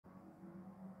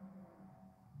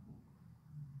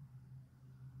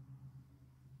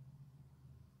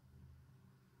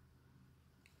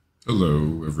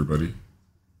Hello, everybody.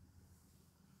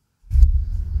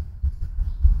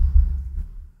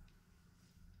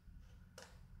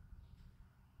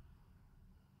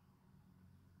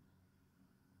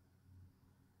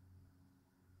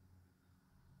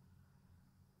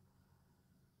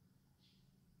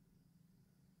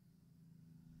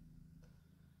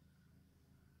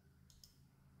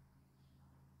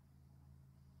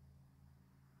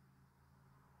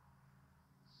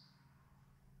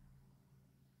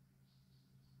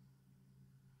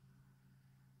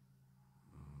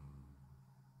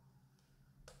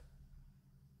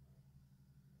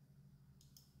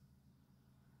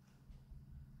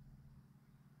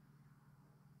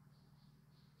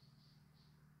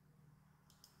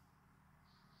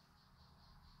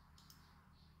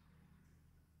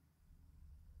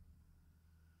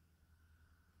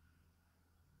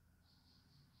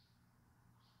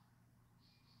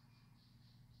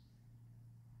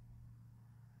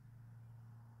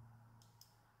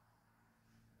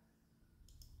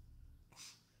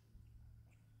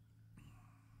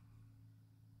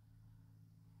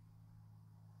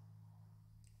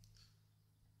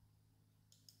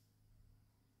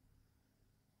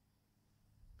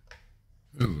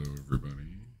 Hello, everybody.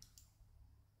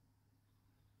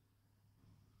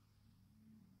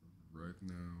 Right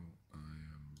now, I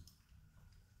am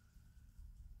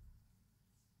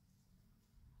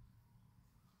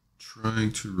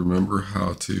trying to remember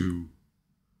how to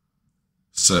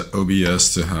set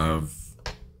OBS to have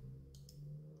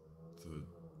the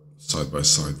side by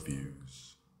side views.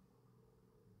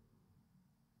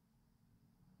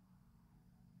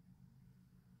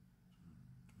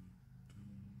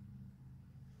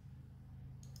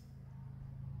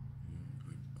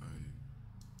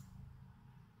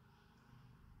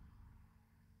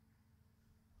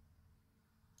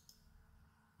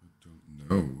 I don't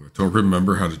know. I don't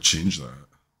remember how to change that.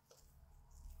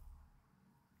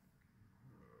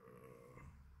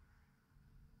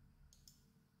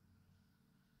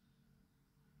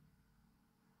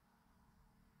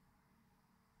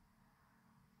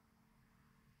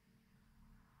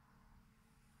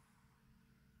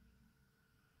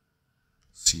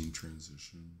 Scene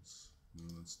transitions. No,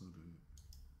 that's not it.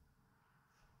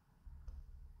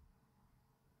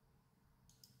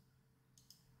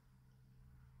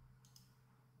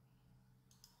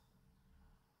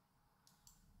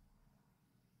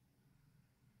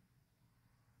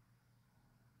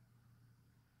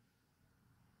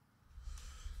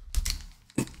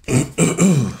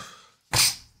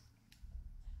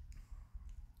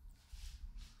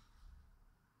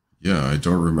 Yeah, I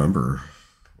don't remember.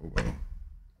 Oh well.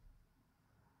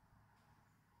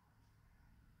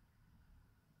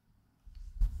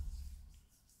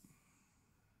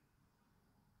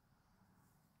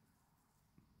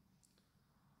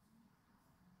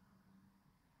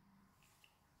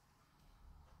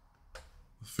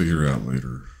 I'll figure it out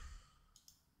later.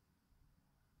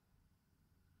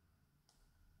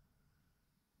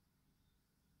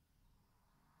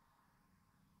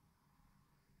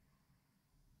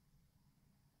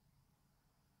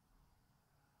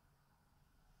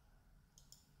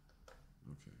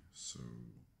 Okay, so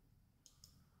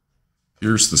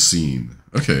here's the scene.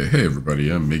 Okay, hey everybody,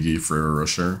 I'm Miggy Ferrer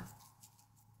Rusher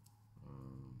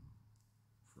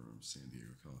from San Diego,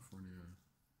 California.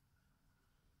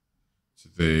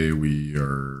 Today we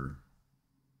are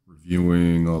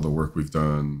reviewing all the work we've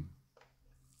done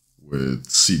with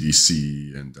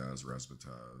CDC and Das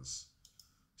Razzmatazz.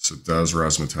 So Das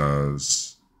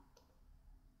Razzmatazz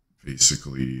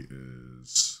basically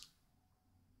is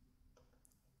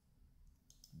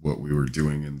what we were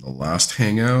doing in the last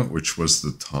Hangout, which was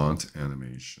the taunt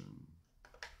animation.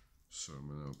 So I'm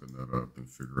gonna open that up and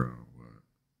figure out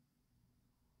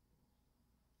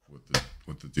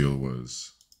what the deal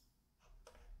was.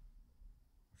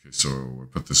 Okay, so I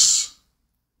put this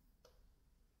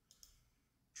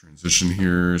transition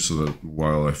here so that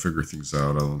while I figure things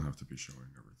out, I don't have to be showing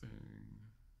everything.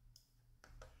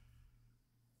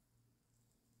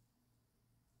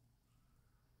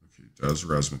 Okay, Das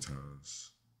Razzmatazz.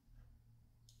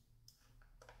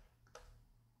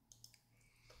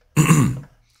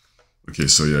 Okay,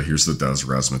 so yeah, here's the Das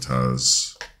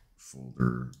Razzmatazz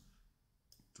folder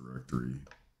directory.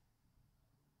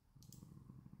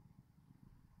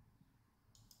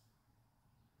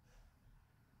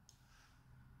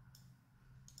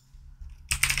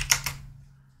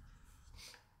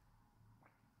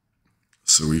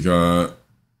 So we got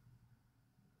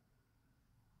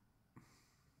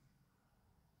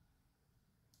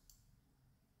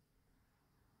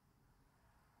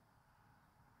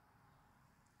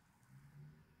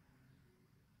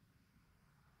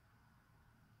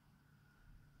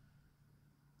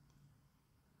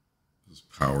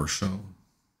PowerShell.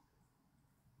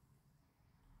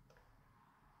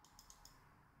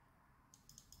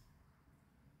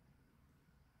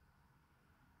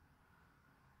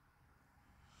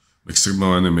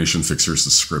 Mixamo animation fixer is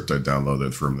the script I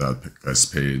downloaded from that guy's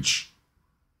page.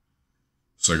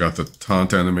 So I got the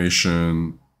taunt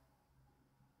animation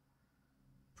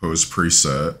pose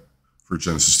preset for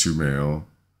Genesis 2 male.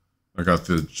 I got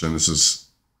the Genesis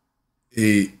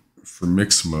 8 for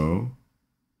Mixamo.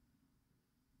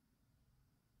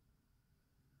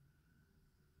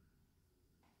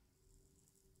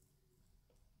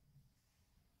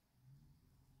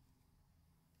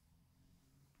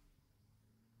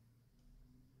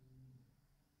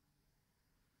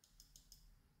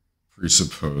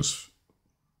 Presuppose.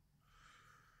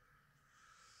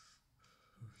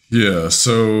 Yeah,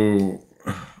 so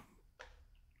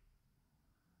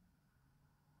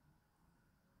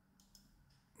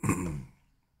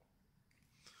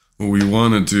what we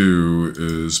want to do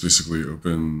is basically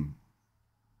open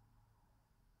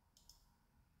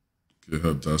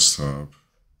GitHub desktop.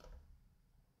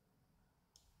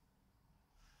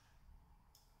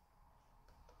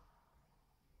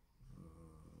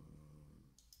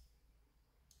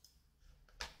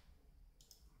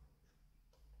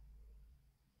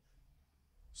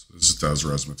 So this is Daz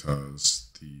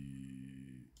Razzmatazz, the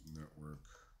network.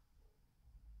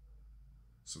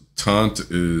 So taunt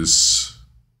is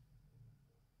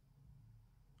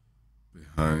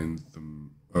behind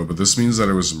them. Oh, but this means that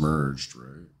it was merged,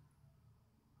 right?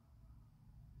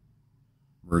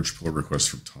 Merge pull request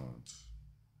from taunt.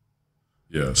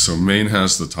 Yeah, so main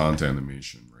has the taunt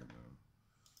animation right now.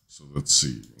 So let's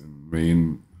see. In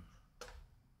main,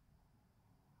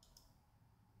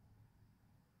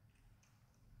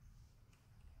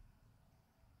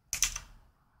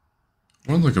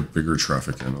 I want like a bigger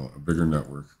a bigger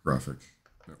network graph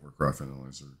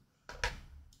analyzer.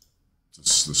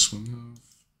 Does this one have?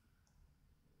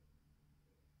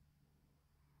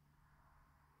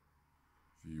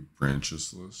 View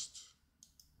branches list.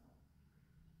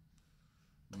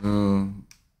 No.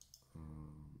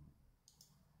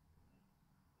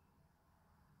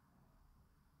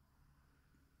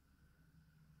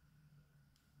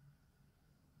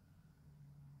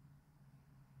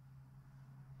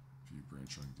 View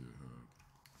branch on GitHub.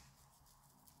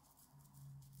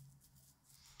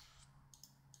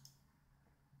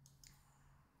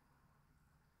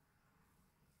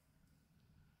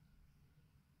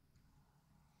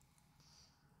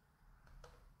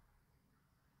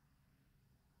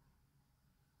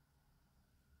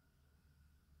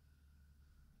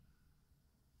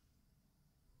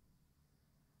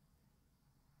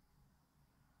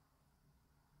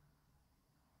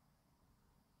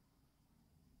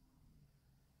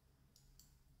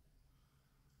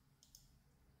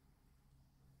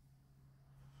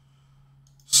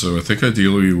 So I think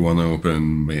ideally we want to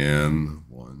open man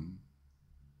 1.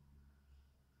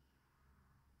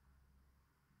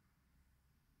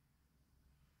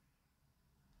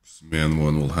 So man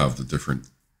 1 will have the different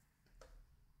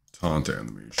taunt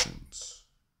animations.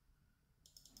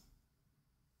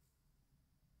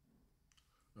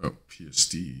 Oh,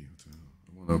 PSD.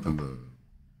 I want to open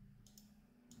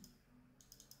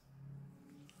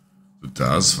the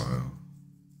Daz file.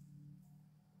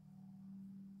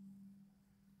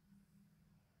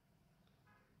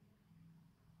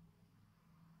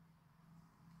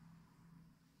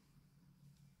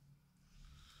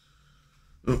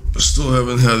 Oh, I still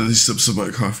haven't had any sips of my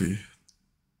coffee.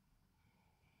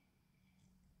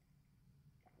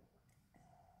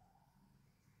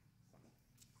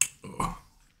 Oh,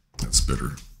 that's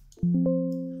bitter.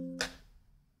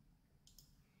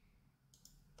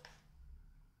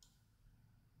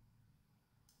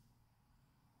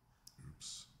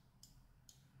 Oops.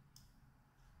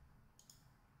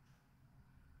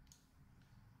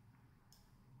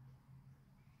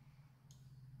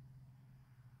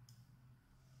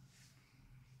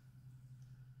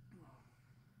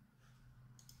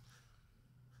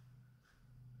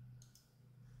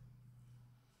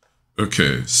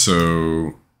 Okay,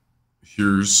 so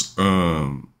here's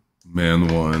man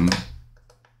 1.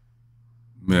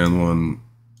 Man 1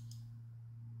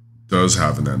 does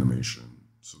have an animation,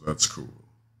 so that's cool.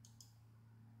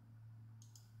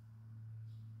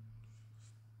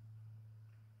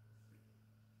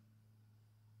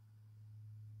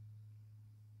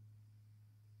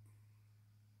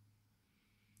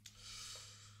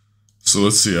 So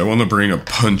let's see, I want to bring a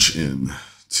punch in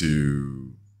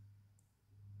to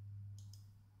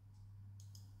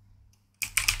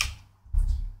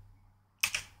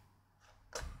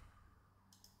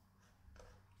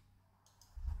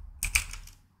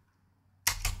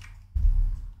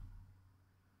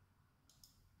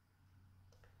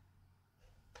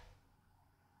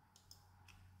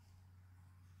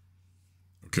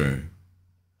Okay.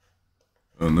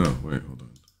 Oh no, wait, hold on.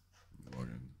 Log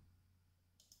in.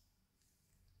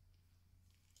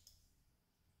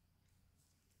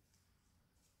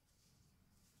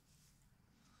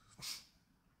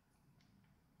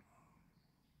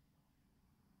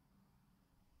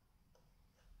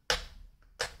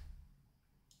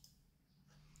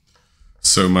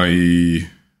 So my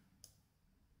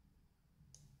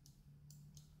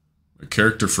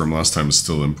character from last time is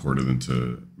still imported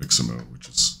into Mixamo, which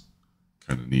is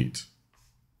kind of neat.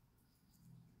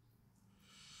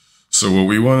 So what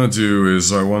we want to do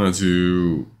is I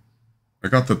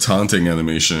got the taunting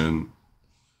animation.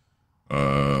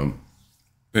 And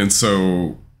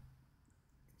so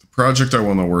the project I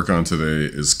want to work on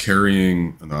today is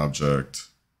carrying an object,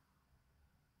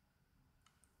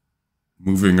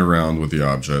 moving around with the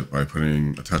object by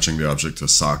attaching the object to a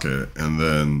socket, and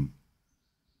then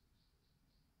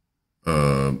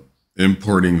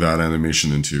importing that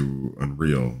animation into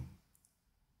Unreal.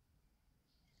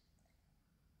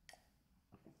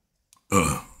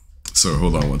 So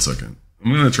hold on one second.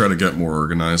 I'm going to try to get more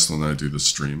organized when I do the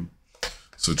stream.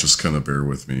 So just kind of bear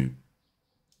with me.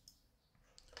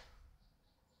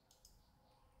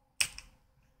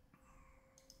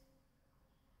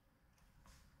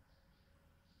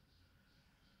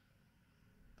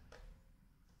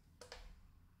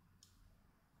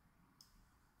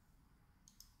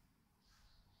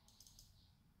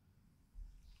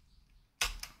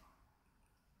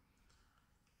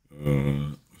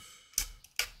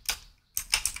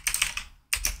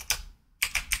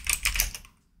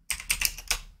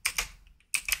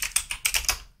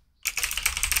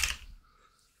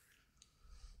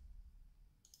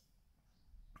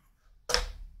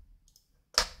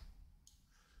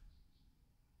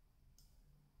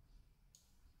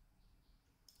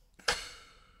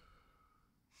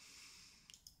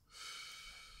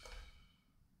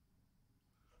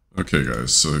 Okay,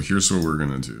 guys, so here's what we're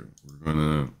going to do.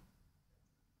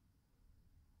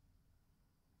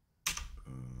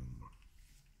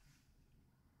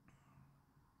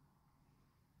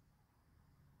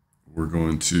 We're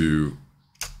going to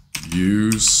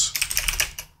use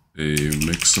a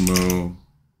Mixamo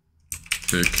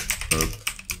pick up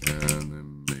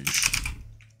animation.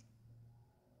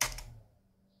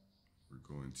 We're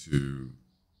going to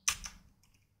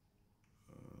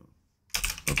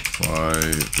apply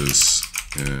this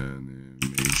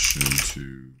animation to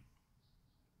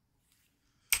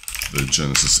the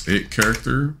Genesis 8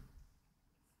 character.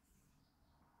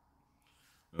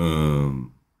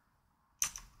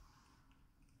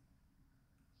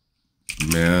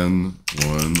 Man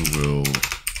 1 will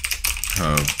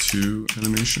have 2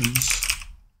 animations,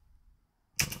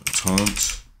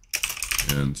 taunt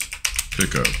and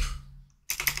pickup.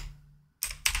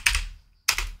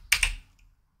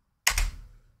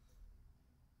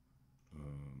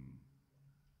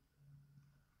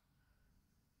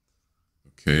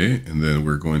 Okay, and then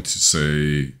we're going to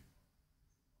say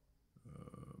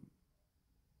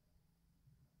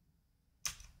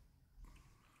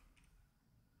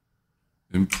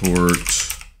import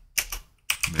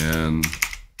man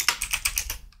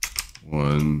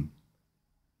 1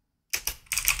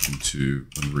 into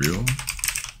Unreal.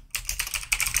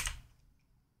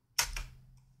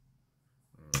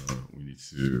 We need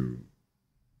to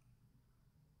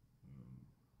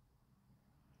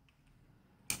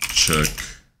check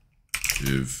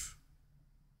if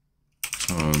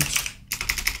taunt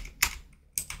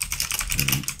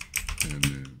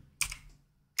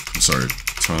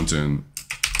taunt and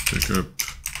pickup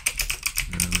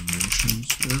animations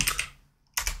work.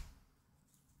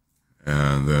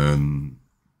 And then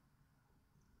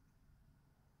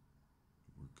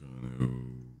we're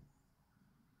going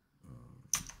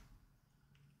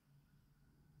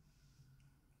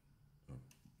to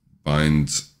bind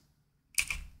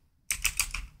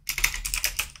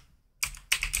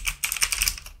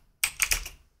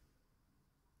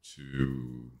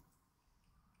to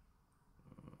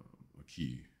a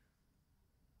key.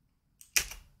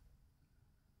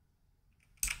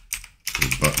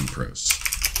 With button press.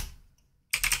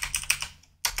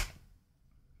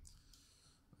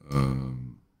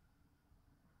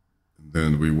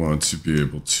 Then we want to be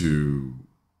able to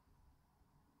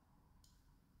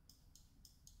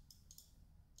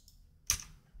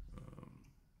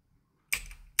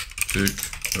pick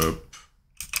up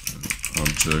an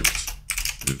object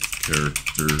if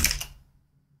character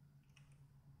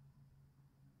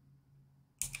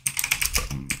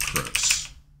button press.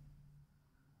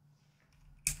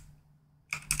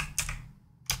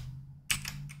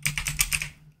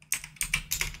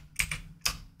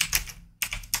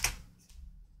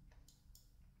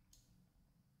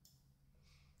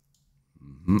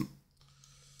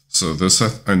 So this,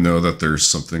 I know that there's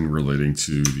something relating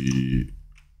to the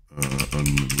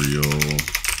Unreal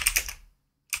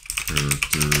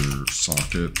character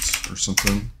socket or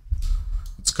something.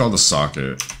 It's called a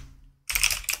socket.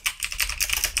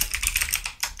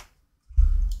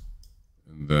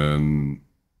 And then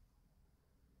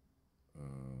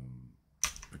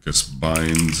I guess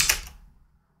bind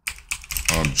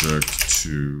object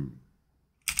to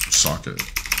socket.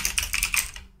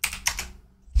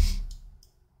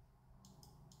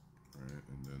 Right,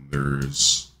 and then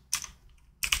there's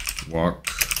walk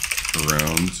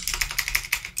around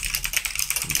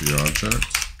with the object.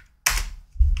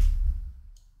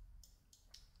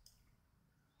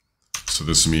 So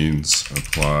this means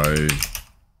apply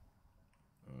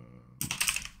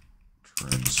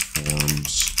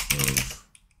transforms of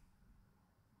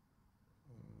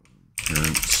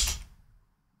parent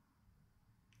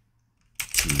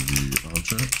to the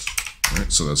object. All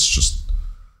right, so that's just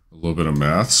a little bit of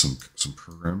math, some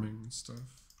programming and stuff.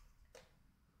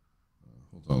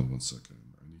 Hold on one second.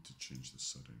 I need to change the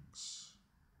settings.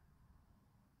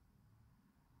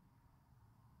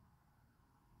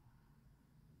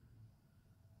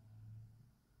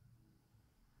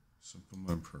 Simple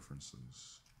mind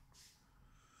preferences.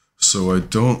 So I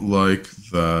don't like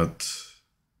that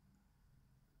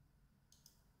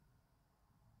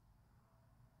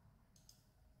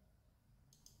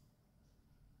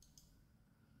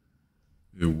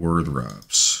it word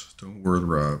wraps. Don't word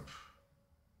wrap.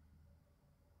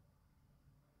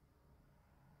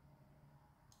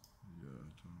 Yeah,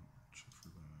 don't check for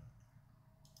that.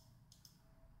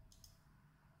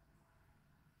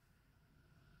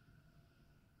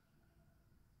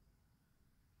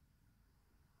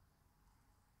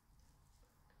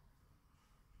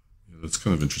 Yeah, that's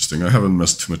kind of interesting. I haven't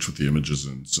messed too much with the images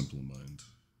in Simple Mind.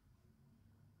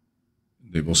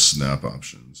 Enable snap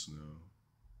options. No.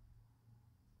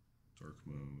 Dark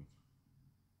mode.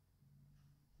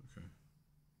 Okay.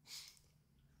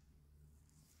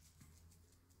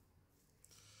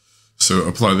 So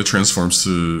apply the transforms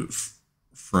to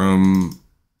from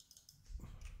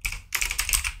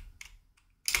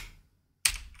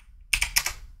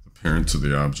the parent to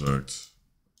the object.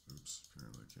 Oops,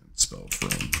 apparently I can't spell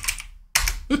from.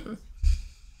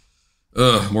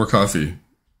 More coffee.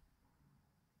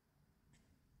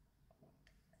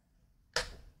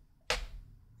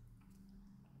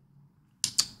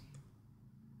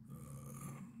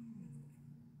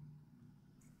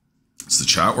 Is the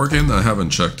chat working? I haven't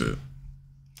checked it.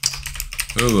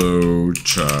 Hello,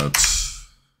 chat.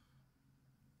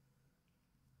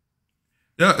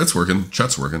 Yeah, it's working.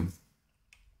 Chat's working.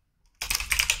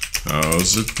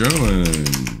 How's it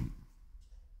going?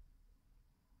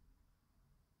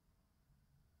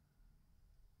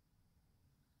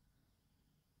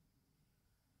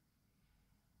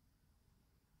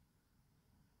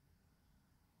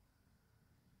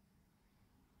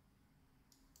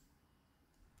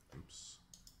 Oops.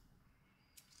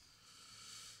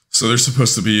 So there's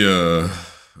supposed to be a...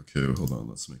 Okay, hold on.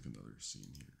 Let's make another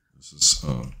scene here. This is...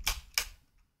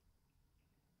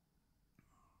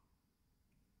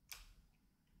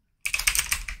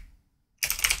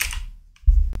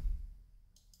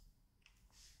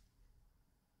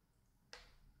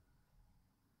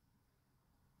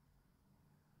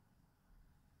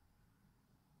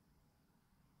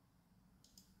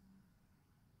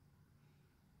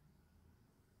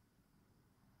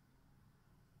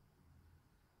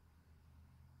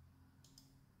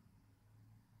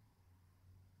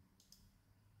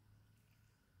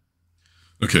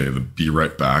 Okay, the be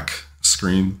right back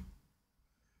screen.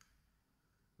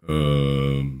 Yeah.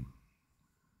 And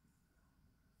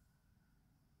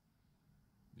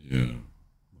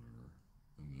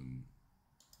then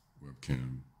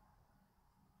webcam.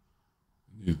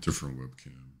 I need a different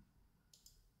webcam.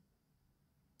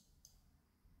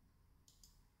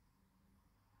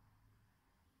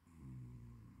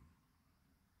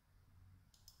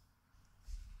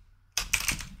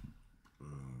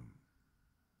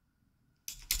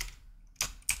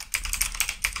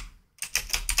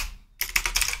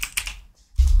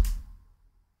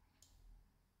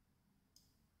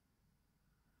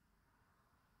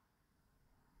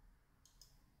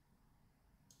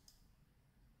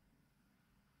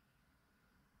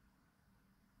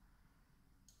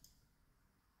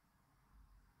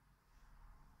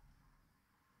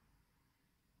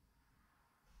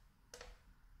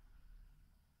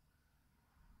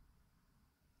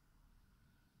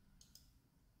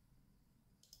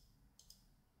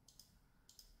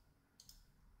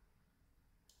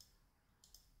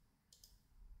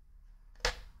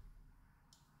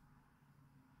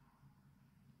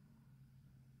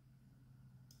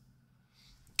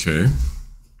 Okay.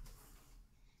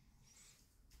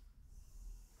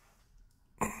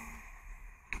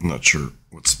 I'm not sure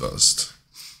what's best.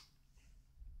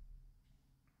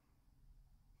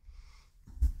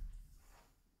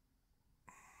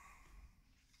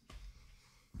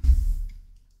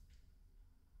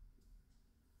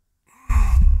 I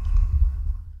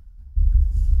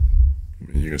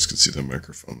mean, you guys can see the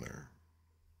microphone there.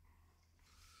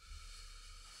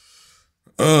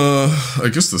 I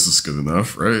guess this is good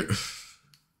enough, right?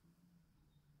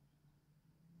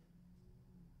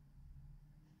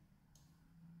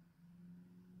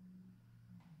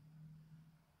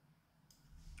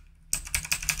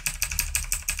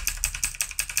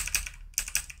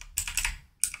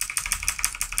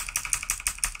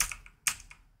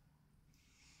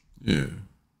 Yeah.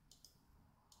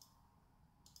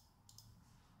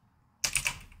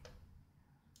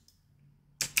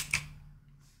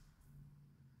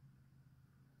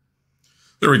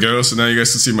 There we go. So now you guys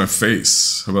can see my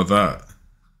face. How about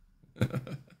that?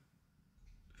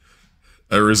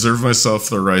 I reserve myself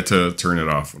the right to turn it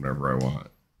off whenever I want.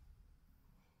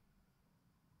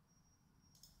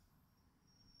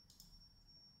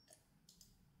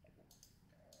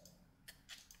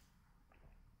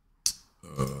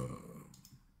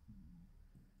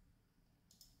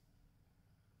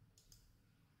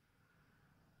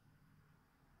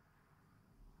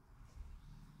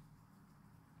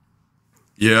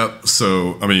 Yeah,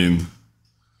 so, I mean,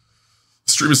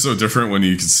 stream is so different when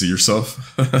you can see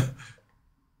yourself.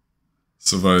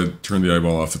 So if I turn the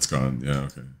eyeball off, it's gone. Yeah,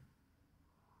 okay.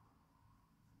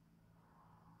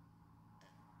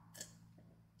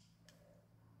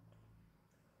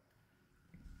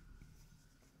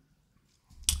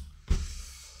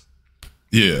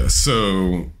 Yeah,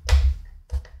 so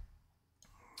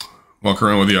walk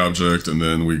around with the object, and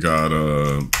then we got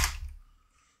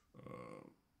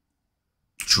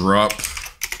drop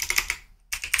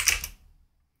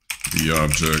the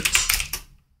object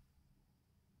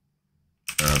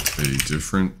at a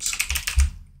different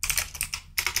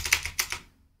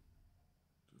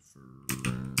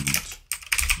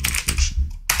location.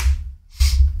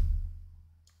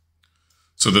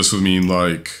 So this would mean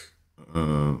like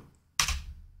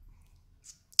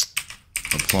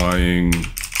applying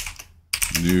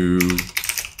new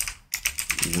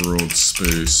world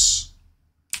space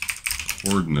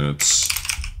coordinates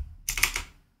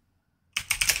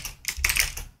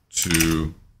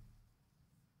to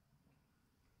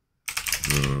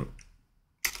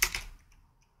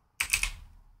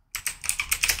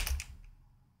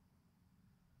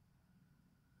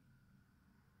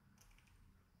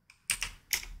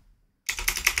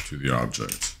the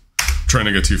object. I'm trying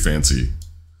to get too fancy.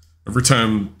 Every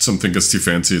time something gets too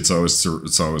fancy, it's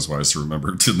always wise to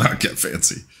remember to not get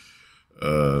fancy.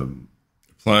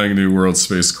 Applying new world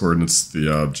space coordinates to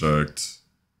the object.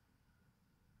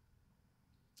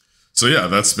 So yeah,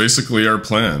 that's basically our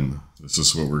plan. This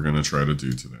is what we're going to try to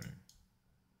do today.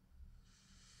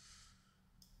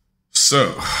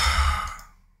 So,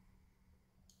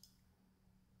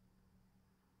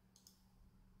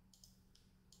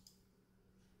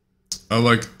 I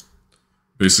like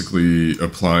basically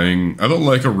applying, I don't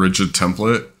like a rigid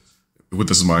template with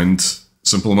this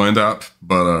Simple Mind app,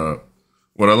 but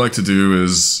what I like to do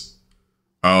is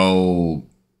I'll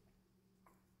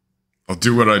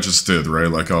do what I just did, right?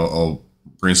 Like I'll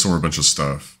brainstorm a bunch of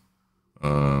stuff.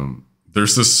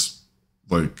 There's this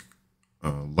like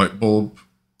light bulb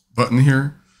button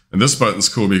here, and this button's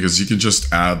cool because you can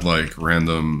just add like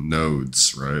random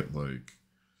nodes, right? Like,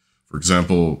 for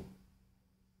example,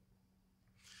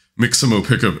 Mixamo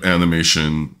pickup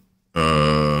animation,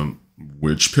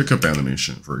 which pickup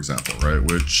animation, for example, right?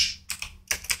 Which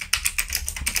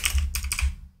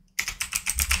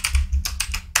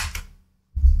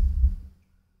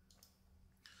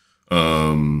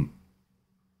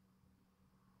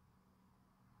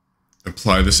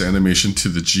apply this animation to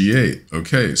the G8.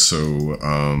 Okay, so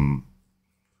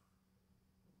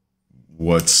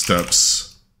what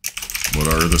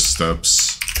are the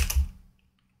steps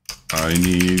I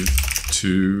need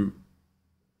to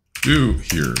do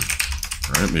here?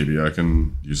 All right, maybe I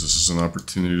can use this as an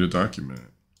opportunity to document.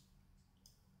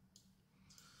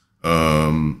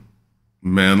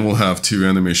 Man will have 2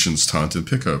 animations, taunt and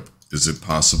pickup. Is it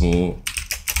possible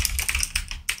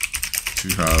to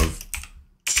have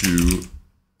 2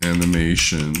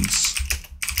 animations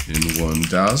in one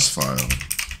DAS file?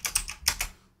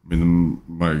 I mean,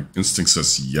 my instinct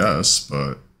says yes,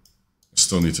 but I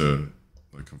still need to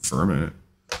like confirm it.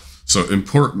 So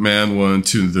import man1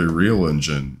 to the real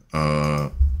engine.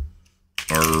 Are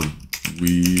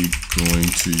we going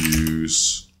to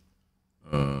use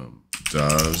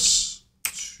DAZ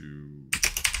to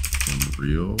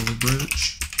Unreal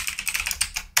Bridge?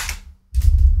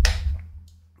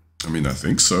 I mean, I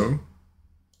think so.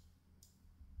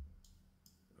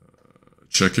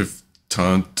 Check if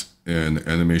taunt and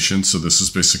animation. So this is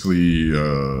basically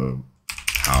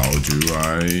how do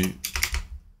I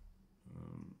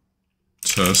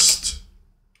test,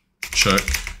 check.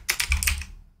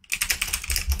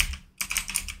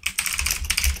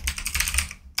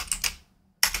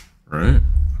 Right?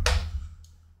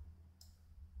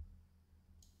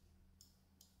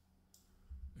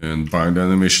 And bind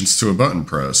animations to a button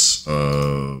press.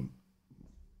 Yeah,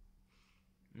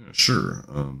 sure.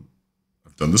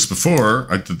 I've done this before.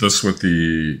 I did this with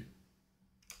the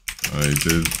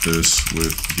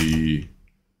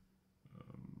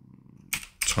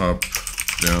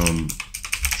top-down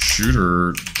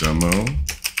shooter demo.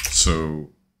 So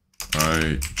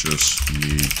I just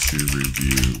need to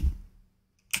review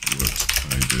what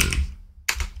I did.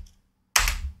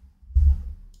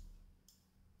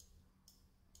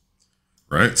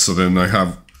 Right, so then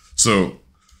I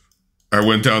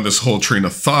went down this whole train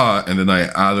of thought, and then I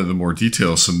added the more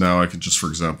details. So now I can just, for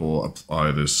example,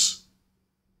 apply this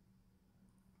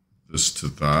to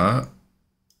that,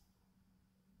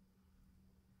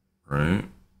 right?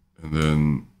 And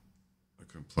then I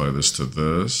can apply this to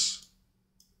this,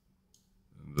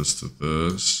 and this to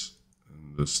this,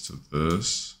 and this to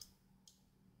this,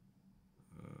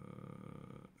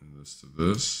 and this to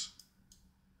this,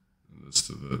 and this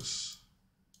to this.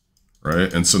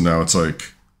 Right, and so now it's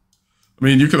like, I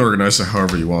mean, you can organize it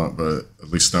however you want, but at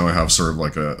least now I have sort of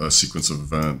like a sequence of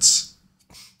events.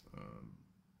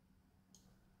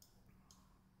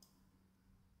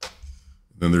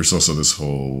 Then there's also this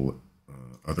whole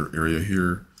other area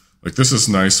here. Like this is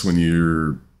nice when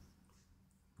you've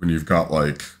got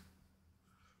like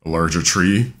a larger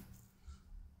tree,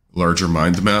 larger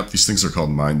mind map. These things are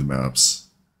called mind maps.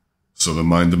 So the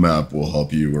mind map will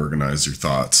help you organize your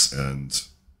thoughts and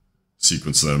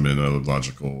sequence them in a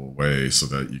logical way so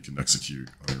that you can execute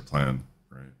on your plan,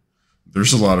 right?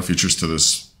 There's a lot of features to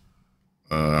this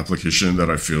application that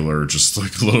I feel are just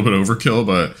like a little bit overkill,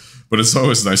 but it's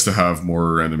always nice to have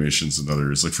more animations than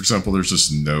others. Like for example, there's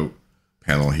this note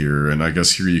panel here, and I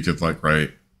guess here you could like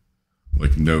write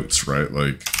like notes, right?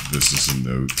 Like this is a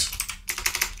note.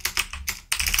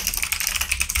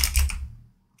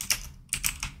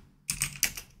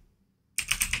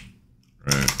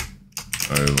 Right.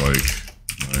 I like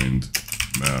mind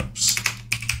maps.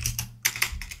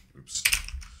 Oops.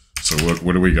 So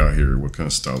what do we got here? What kind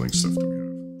of styling stuff do we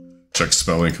have? Check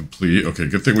spelling complete. Okay,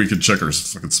 good thing we can check our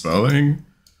fucking spelling.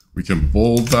 We can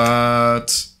bold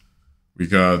that. We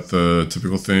got the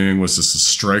typical thing. Was this a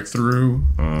strike through?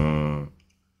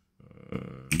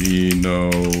 Me no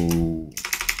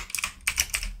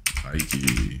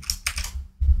Ike.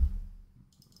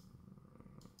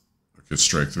 Okay,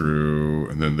 strike through,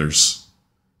 and then there's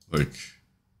like,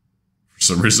 for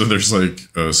some reason, there's like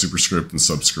a superscript and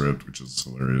subscript, which is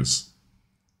hilarious.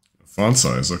 Font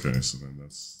size, okay, so then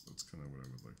that's kind of what I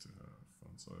would like to have.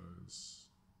 Font size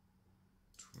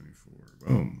 24.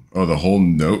 Boom. Oh, the whole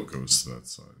note goes to that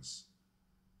size.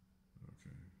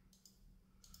 Okay.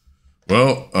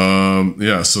 Well,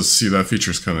 yeah. So see, that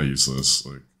feature is kind of useless.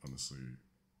 Like honestly,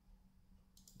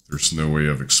 there's no way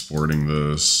of exporting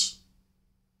this.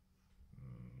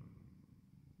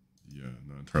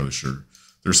 Not entirely sure.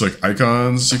 There's like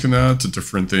icons you can add to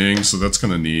different things, so that's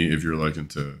kind of neat if you're like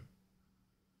into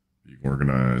being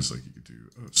organized. Like you could do,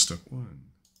 oh, step 1,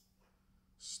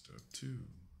 step 2,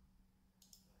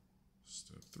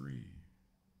 step 3,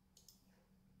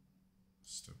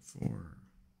 step 4.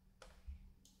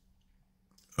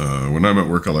 When I'm at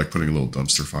work, I like putting little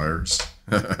dumpster fires.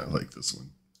 I like this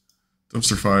one.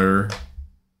 Dumpster fire,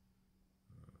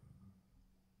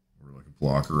 or like a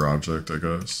blocker object, I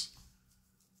guess.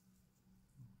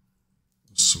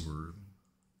 Sword.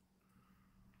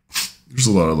 There's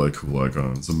a lot of like cool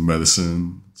icons. A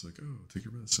medicine. It's like, oh, take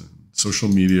your medicine. Social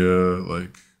media,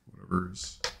 like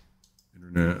whatever's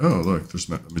internet. Oh, look, there's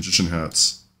magician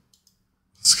hats.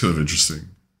 That's kind of interesting.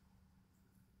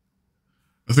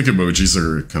 I think emojis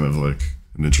are kind of like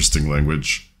an interesting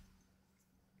language.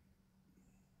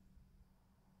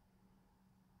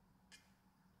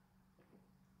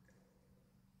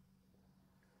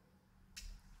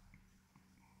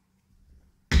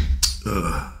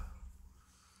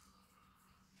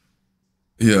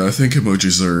 Yeah, I think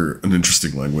emojis are an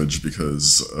interesting language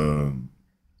because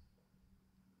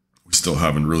we still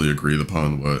haven't really agreed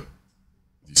upon what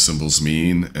these symbols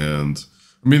mean. And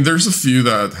I mean, there's a few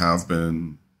that have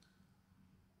been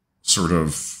sort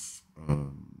of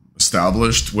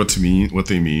established what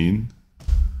they mean.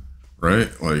 right?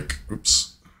 Like,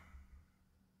 oops.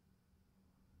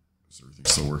 Is everything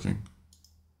still working?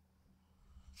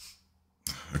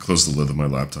 I closed the lid of my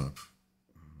laptop.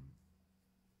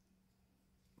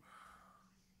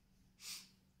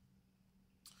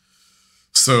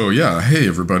 So yeah, hey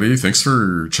everybody, thanks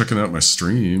for checking out my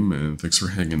stream and thanks for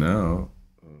hanging out.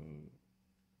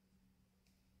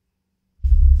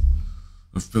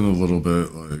 I've been a little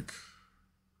bit like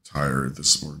tired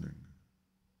this morning.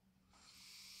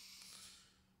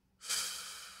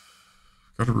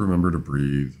 Gotta remember to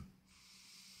breathe.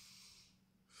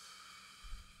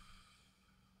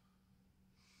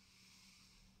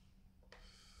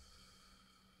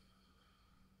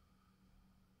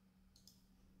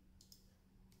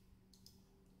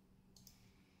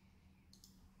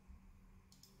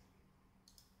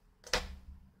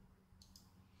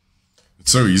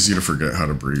 It's so easy to forget how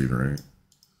to breathe, right?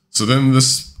 So then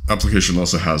this application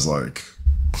also has like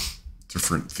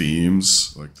different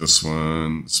themes, like this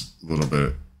one. It's a little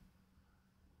bit,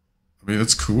 I mean,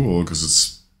 it's cool because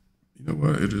it's, you know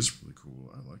what? It is really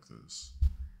cool. I like this.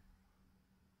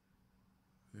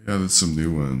 Yeah, there's some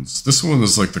new ones. This one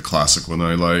is like the classic one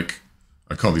I like.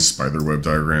 I call these spider web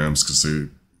diagrams because they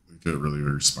get really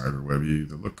very spider webby.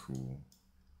 They look cool.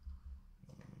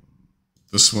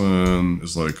 This one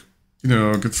is like, you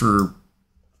know, good for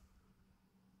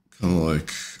kind of like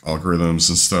algorithms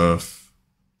and stuff.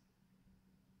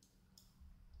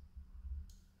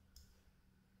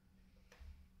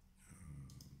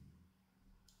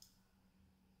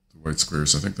 The white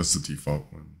squares, I think that's the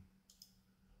default one.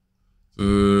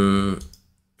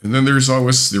 And then there's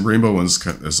always the rainbow ones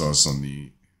is also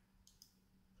neat.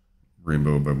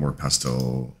 Rainbow but more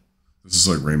pastel. This is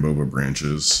like rainbow but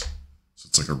branches. So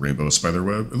it's like a rainbow spider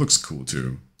web. It looks cool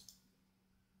too.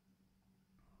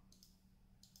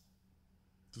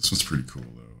 This one's pretty cool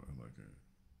though. I like it.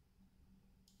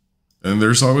 And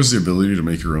there's always the ability to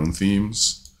make your own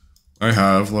themes. I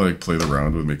have like played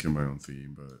around with making my own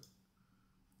theme, but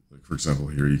like for example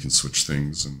here you can switch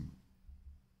things and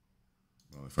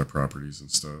modify properties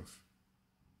and stuff.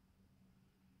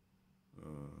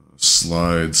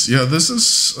 Slides. Yeah, this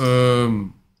is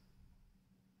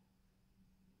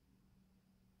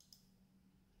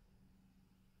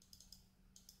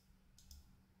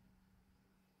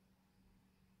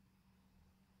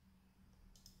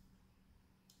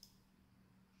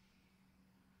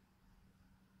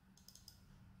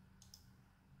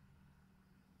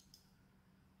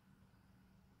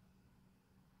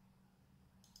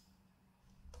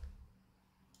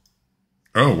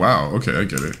oh wow, okay, I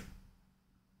get it.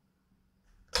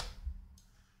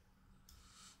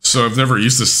 So I've never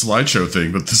used this slideshow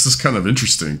thing, but this is kind of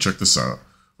interesting. Check this out.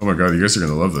 Oh my god, you guys are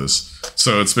gonna love this.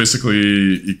 So it's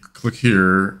basically you click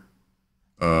here.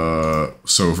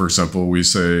 So for example, we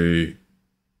say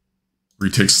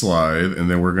retake slide, and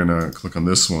then we're gonna click on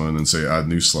this one and say add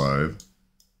new slide,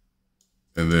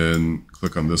 and then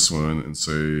click on this one and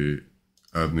say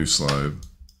add new slide.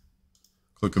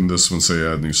 Click on this one, say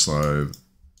add new slide.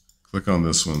 Click on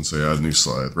this one, say add new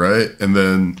slide, right? And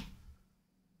then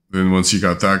once you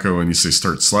got that going, you say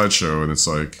start slideshow, and it's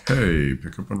like, hey,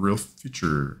 pick up on real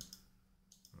feature.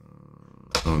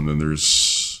 And then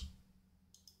there's,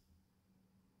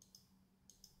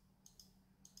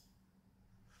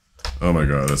 oh my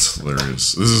god, that's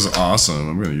hilarious. This is awesome.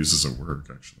 I'm going to use this at work,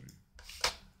 actually.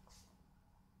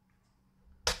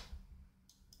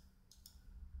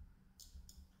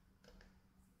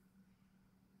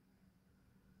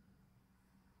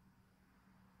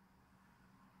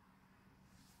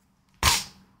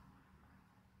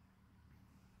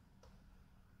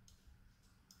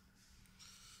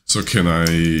 So can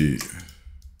I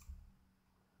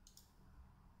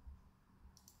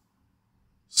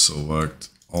select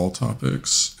all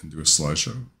topics and do a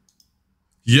slideshow?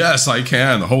 Yes, I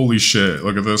can. Holy shit.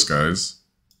 Look at this, guys.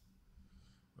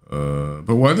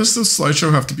 But why does the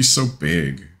slideshow have to be so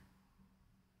big?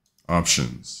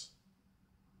 Options.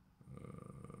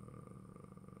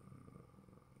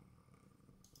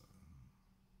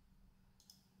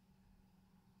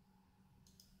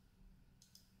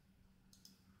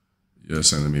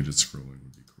 Yes, animated scrolling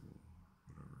would be cool.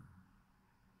 Whatever.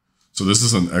 So this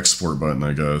is an export button,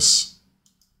 I guess.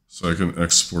 So I can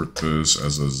export this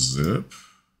as a zip.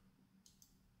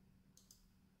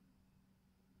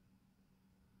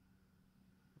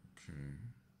 Okay.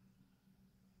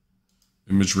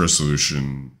 Image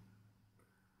resolution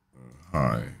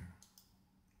high.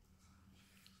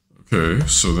 Okay,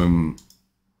 so then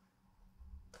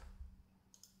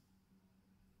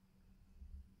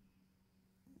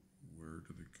where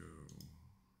did it go?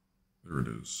 There it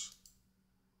is.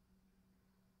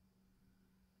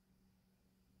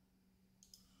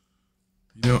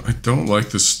 You know, I don't like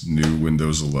this new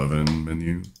Windows 11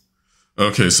 menu.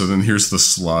 Okay, so then here's the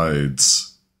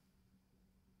slides.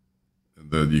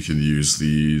 And then you can use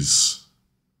these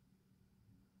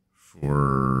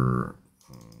for...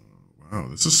 wow,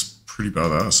 this is pretty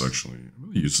badass, actually. I'm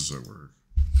going to use this at work.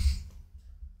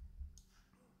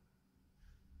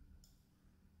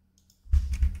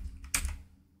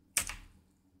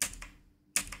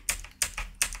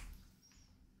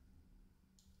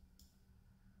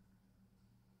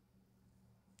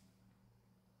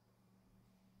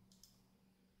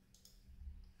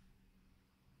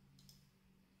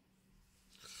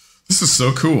 This is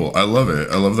so cool. I love it.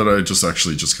 I love that I just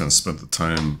kind of spent the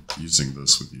time using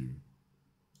this with you.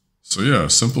 So yeah,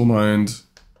 Simple Mind.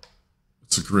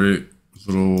 It's a great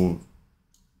little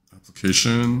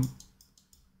application.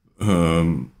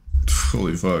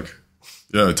 Holy fuck.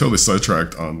 Yeah, I totally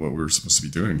sidetracked on what we were supposed to be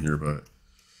doing here, but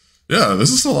yeah,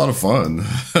 this is a lot of fun.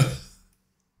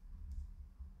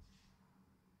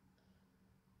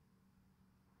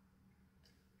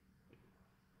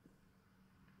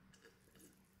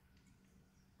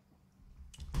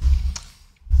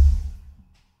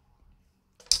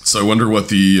 So I wonder what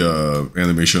the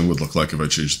animation would look like if I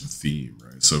changed the theme,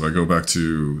 right? So if I go back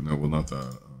to, no, well, not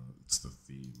that, it's the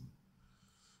theme.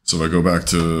 So if I go back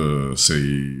to, say,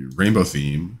 rainbow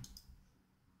theme,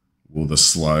 will the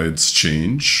slides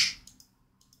change?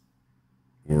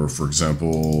 Or, for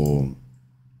example,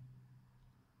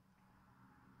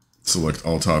 select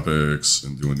all topics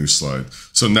and do a new slide.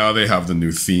 So now they have the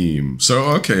new theme. So,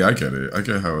 okay, I get it. I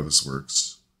get how this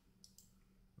works.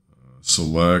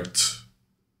 Select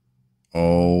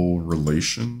all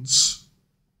relations.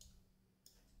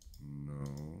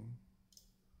 No.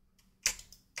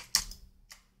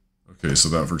 Okay, so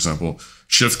that, for example,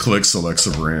 shift click selects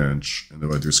a branch, and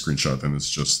if I do a screenshot, then it's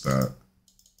just that.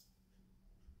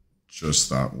 Just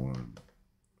that one.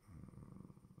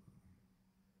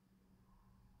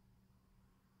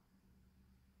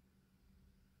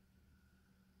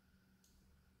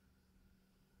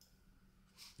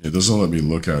 It doesn't let me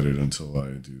look at it until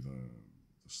I do the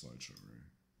slideshow,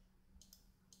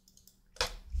 right?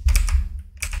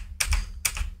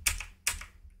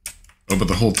 Oh, but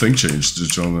the whole thing changed.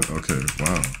 Did you know? Okay,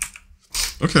 wow.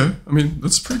 Okay, I mean,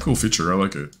 that's a pretty cool feature. I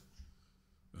like it.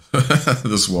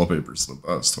 This wallpaper's the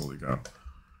best. Holy cow.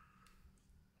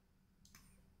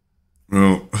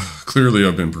 Well, clearly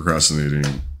I've been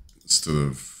procrastinating instead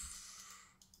of...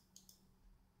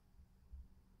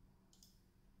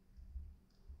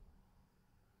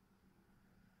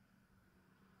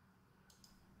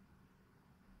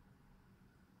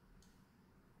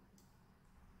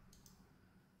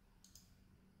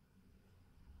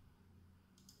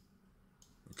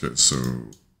 Okay, so...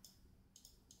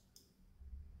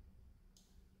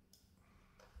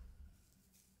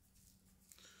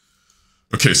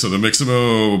 Okay, so the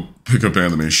Mixamo pickup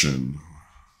animation.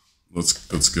 Let's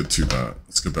get to that.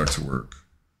 Let's get back to work.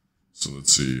 So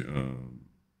let's see.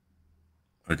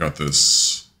 I got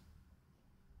this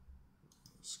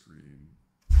screen.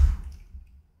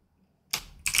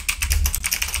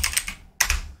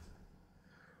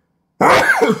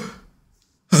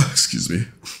 Excuse me.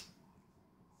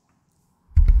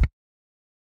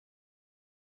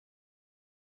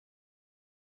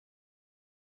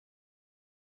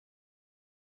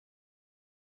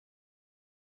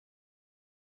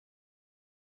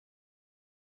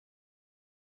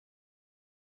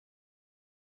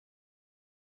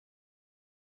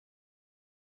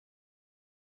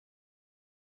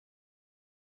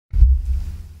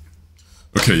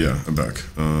 Okay, yeah, I'm back.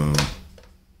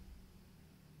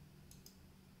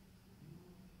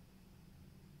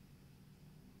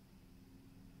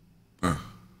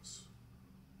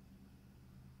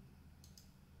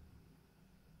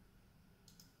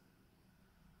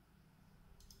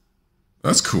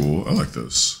 That's cool. I like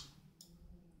this.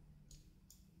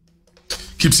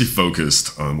 Keeps you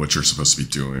focused on what you're supposed to be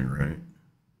doing, right?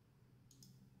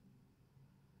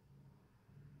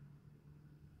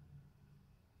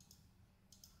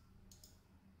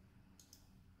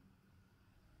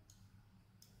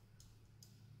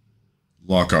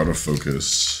 Lock out of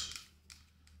focus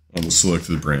on the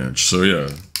selected branch. So yeah.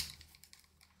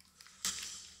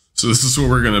 So this is what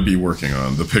we're going to be working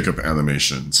on, the pickup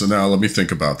animation. So now let me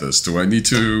think about this. Do I need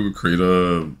to create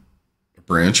a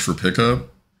branch for pickup?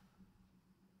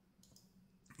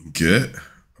 Get?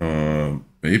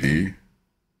 Maybe.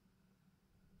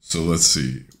 So let's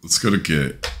see. Let's go to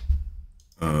get.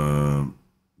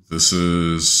 This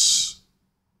is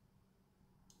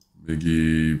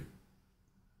Miggy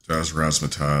Daz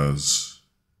Razzmatazz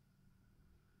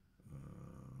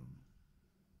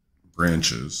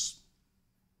branches.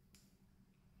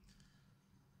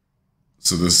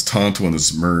 So this taunt one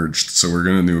is merged. So we're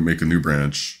going to make a new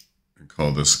branch and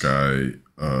call this guy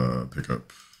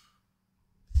pickup.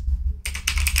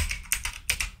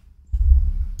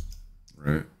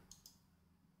 Right.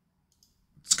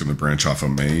 It's going to branch off a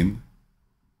main.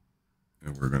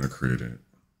 And we're going to create it.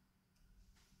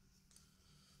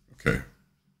 Okay.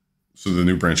 So the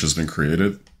new branch has been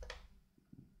created.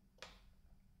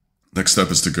 Next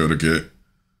step is to go to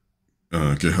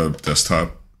GitHub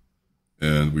desktop.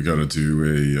 And we got to do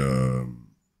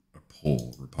a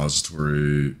pull,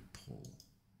 repository pull.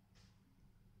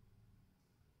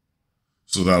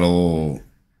 So that'll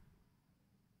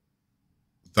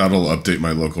update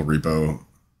my local repo.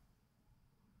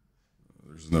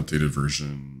 There's an updated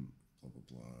version, blah, blah,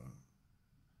 blah.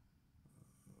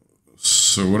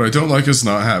 So what I don't like is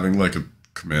not having like a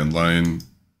command line,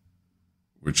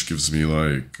 which gives me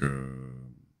like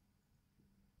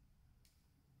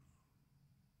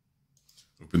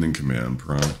opening command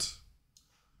prompt.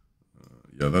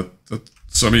 Yeah,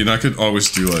 so I mean, I could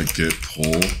always do like git pull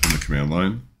in the command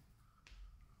line,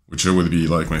 which would be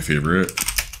like my favorite.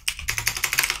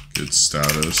 Git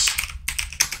status.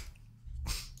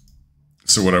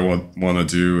 So what I want to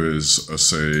do is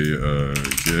say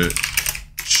git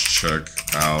check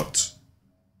out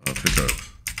pickup.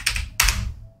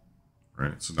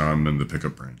 Right. So now I'm in the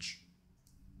pickup branch.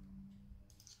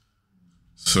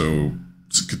 So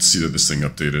you could see that this thing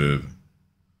updated.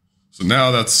 So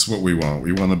now that's what we want.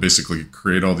 We want to basically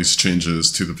create all these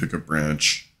changes to the pickup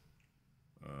branch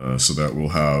so that we'll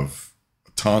have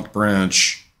a taunt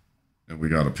branch and we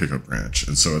got a pickup branch.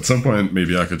 And so at some point,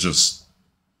 maybe I could just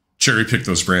cherry pick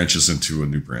those branches into a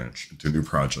new branch, into a new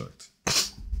project.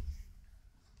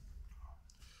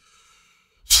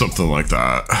 Something like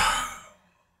that.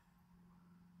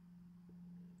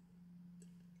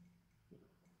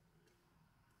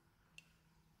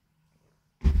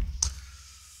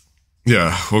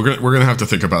 Yeah, we're gonna have to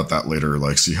think about that later,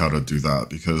 like see how to do that,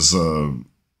 because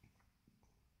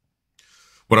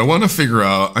what I want to figure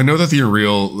out, I know that the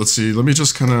Unreal, let's see, let me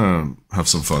just kind of have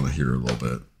some fun here a little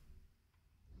bit.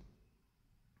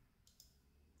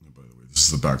 Oh, by the way, this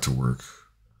is the back to work.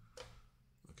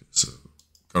 Okay, so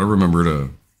gotta remember to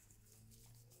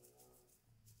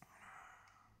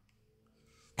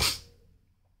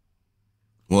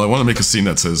well, I want to make a scene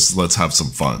that says, let's have some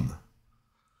fun.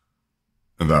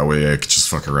 And that way I could just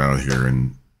fuck around here,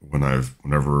 and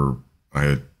whenever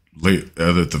I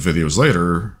edit the videos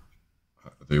later,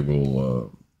 it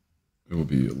will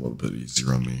be a little bit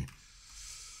easier on me.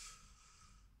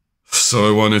 So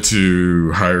I wanted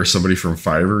to hire somebody from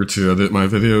Fiverr to edit my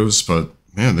videos, but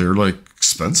man, they're like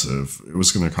expensive. It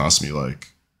was going to cost me like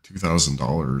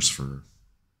 $2,000 for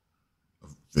a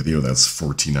video that's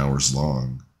 14 hours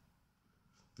long.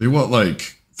 They want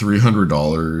like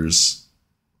 $300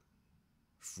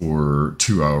 for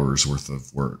 2 hours worth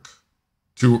of work,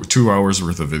 two hours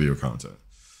worth of video content.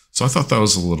 So I thought that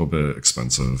was a little bit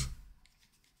expensive.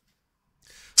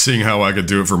 Seeing how I could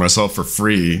do it for myself for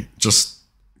free, just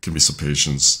give me some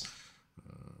patience,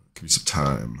 give me some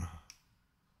time.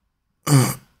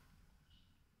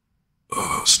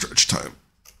 Stretch time.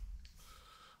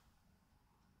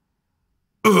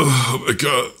 Oh my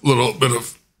God, a little bit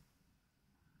of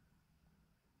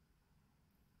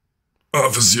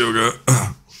office yoga.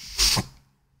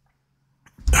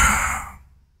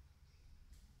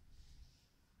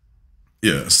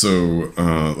 Yeah, so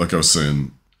like I was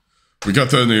saying, we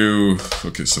got the new,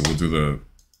 okay, so we'll do the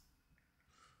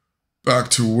back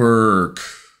to work.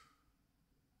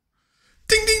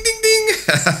 Ding, ding, ding, ding.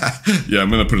 Yeah, I'm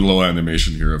going to put a little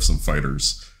animation here of some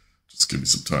fighters. Just give me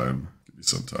some time. Give me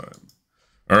some time.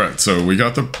 All right, so we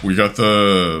got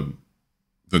the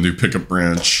new pickup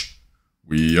branch.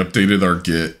 We updated our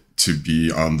Git to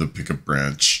be on the pickup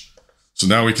branch. So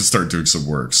now we can start doing some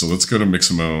work. So let's go to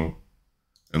Mixamo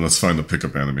and let's find the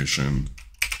pickup animation.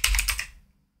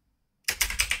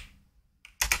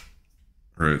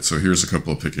 All right, so here's a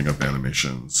couple of picking up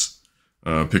animations.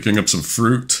 Picking up some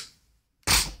fruit.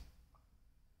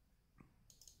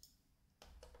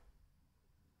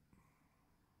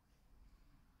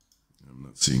 I'm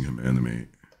not seeing him animate.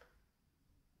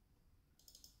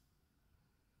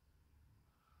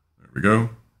 There we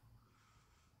go.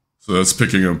 So that's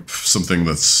picking up something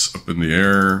that's up in the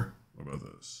air. What about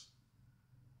this?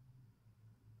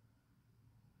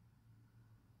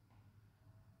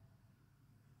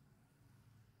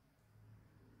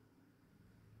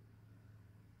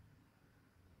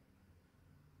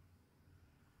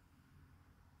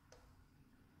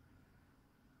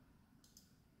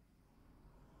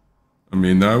 I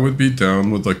mean, I would be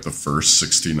down with like the first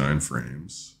 69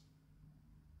 frames.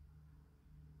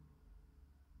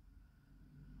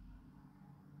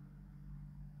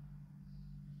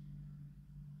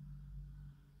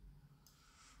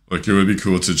 Like it would be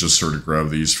cool to just sort of grab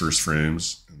these first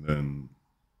frames and then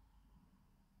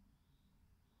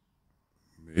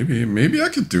maybe I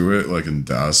could do it like in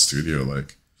DAZ Studio,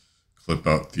 like clip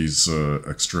out these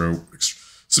extra.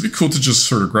 So it'd be cool to just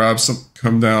sort of grab some,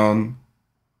 come down,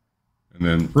 and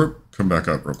then whoop, come back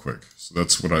up real quick. So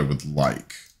that's what I would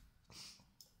like.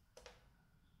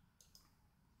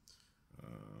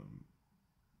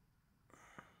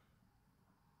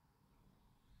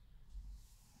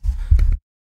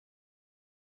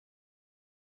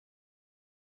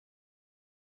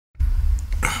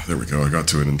 There we go. I got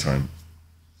to it in time.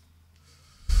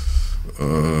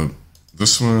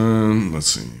 This one, let's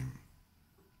see.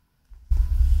 I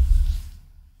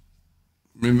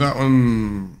mean, that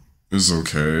one is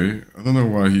okay. I don't know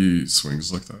why he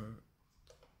swings like that.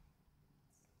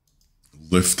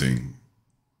 Lifting.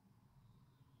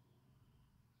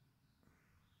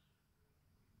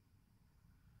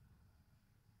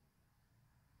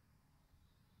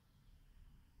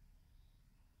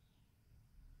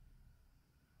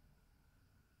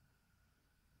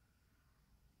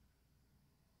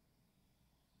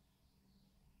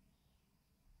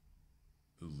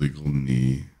 Illegal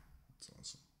knee.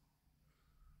 That's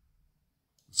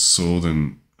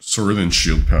awesome. Sword and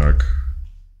shield pack.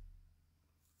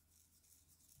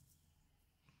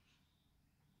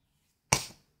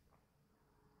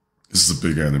 This is a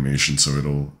big animation, so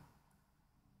it'll.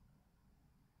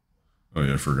 Oh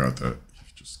yeah, I forgot that.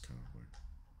 He just kind of like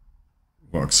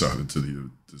walks out into the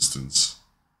distance.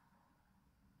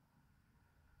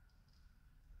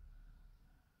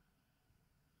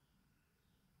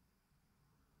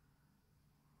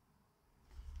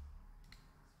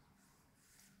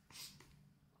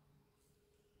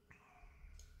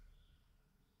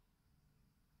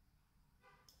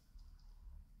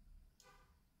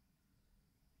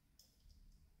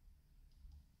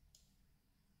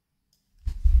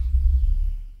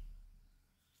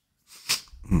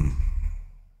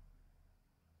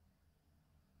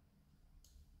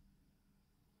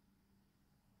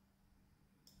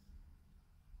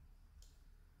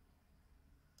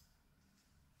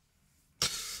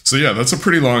 So yeah, that's a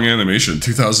pretty long animation,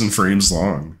 2,000 frames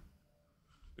long.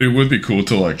 It would be cool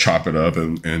to like chop it up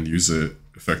and use it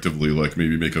effectively, like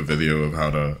maybe make a video of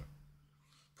how to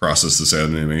process this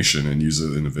animation and use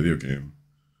it in a video game.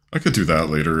 I could do that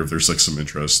later if there's like some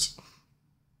interest.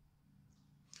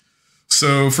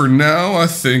 So for now, I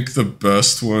think the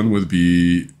best one would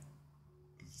be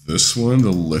this one,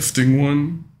 the lifting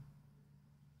one.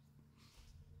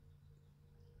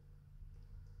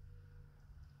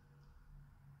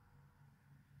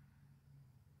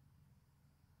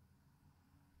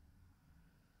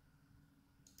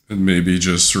 And maybe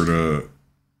just sort of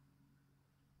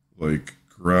like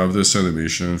grab this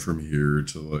animation from here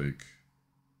to like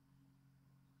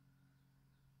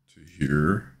to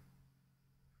here.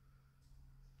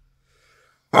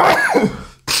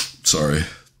 Sorry.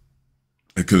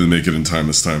 I couldn't make it in time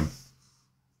this time.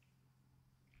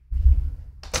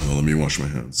 Oh, let me wash my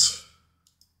hands.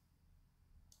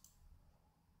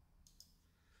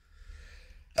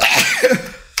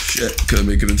 Shit, couldn't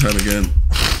make it in time again.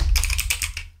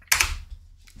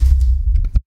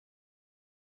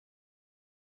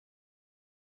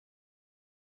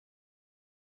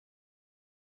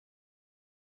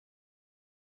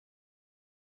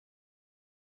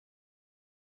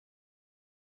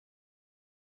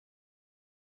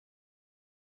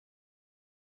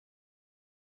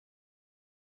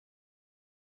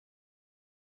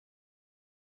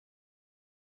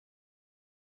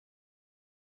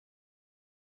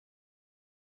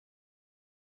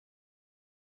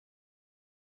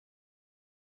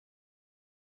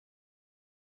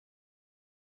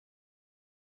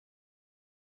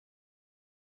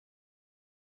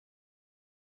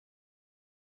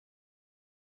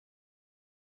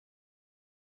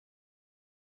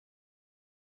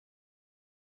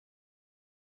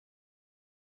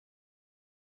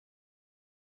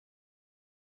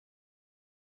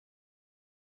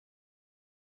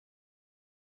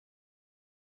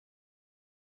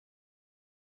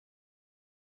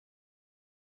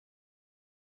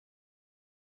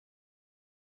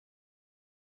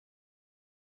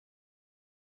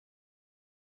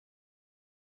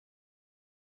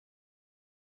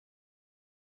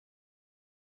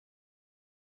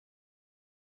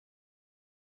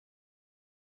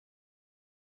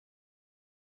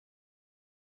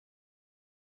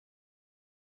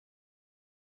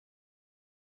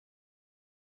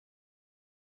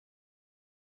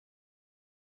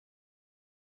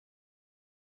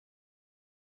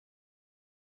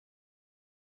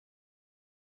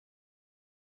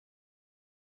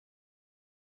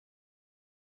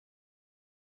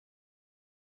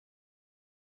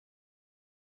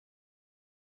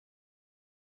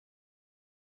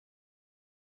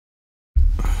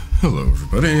 Hello,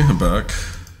 everybody. I'm back.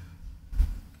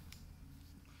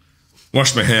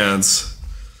 Wash my hands.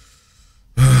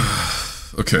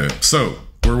 Okay, so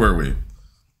where were we?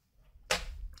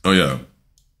 Oh yeah,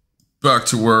 back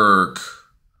to work.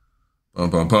 Bum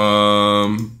bum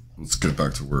bum. Let's get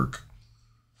back to work.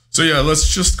 So yeah,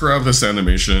 let's just grab this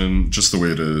animation just the way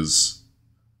it is.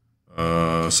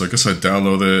 So I guess I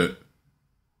download it.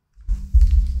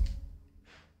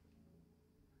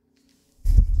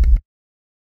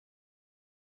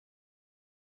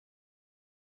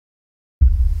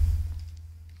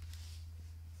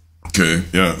 Okay,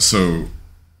 yeah, so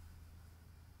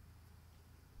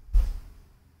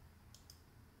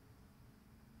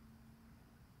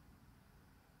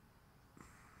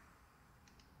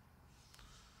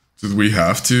did we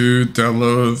have to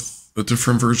download a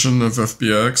different version of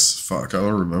FBX? Fuck, I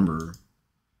don't remember.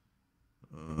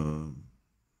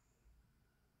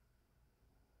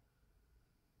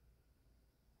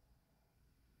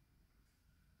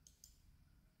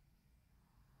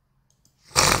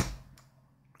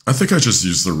 I think I just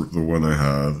used the one I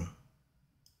had.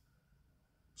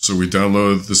 So we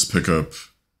download this pickup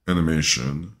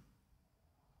animation.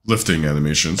 Lifting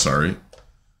animation, sorry.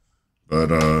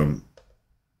 But I'm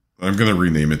going to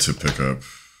rename it to pickup.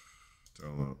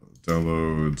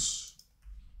 Downloads.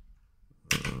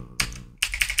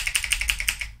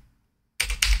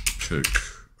 Pick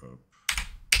up.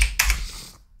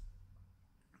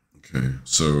 Okay,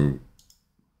 so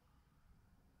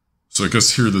I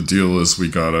guess here the deal is we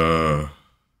gotta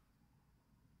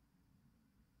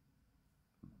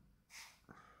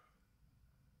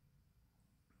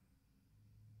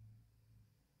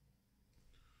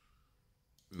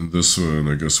in this one,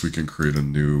 I guess we can create a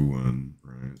new one,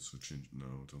 right? So change,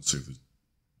 no, don't save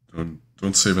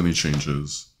don't save any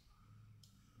changes.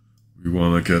 We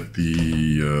want to get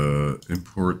the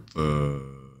import the,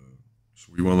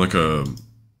 so we want like a,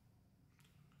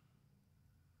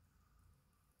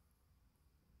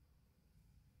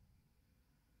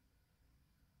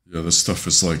 yeah, this stuff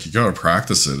is like, you gotta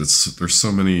practice it. There's so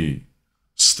many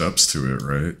steps to it,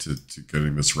 right? To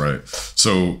getting this right.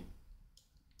 So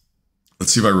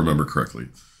let's see if I remember correctly.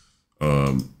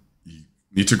 You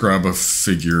need to grab a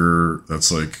figure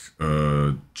that's like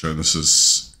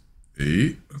Genesis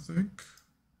 8, I think.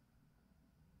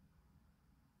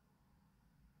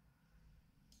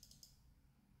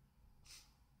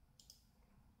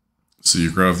 So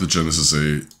you grab the Genesis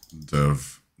 8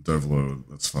 dev load,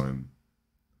 that's fine.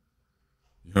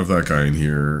 You have that guy in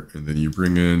here, and then you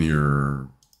bring in your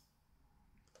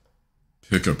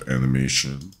pickup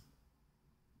animation.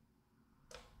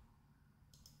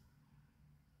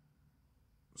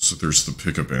 So there's the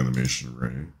pickup animation,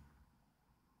 right?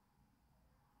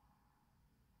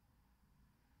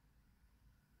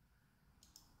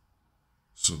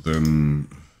 So then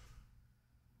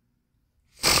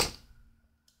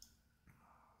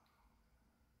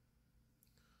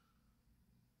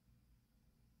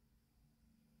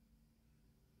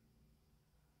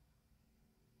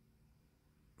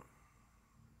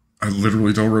I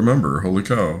literally don't remember. Holy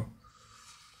cow.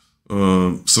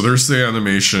 So there's the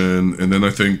animation, and then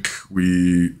I think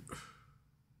we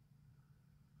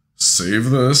save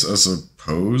this as a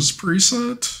pose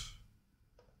preset.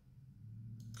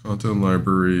 Content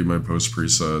library, my pose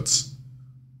presets.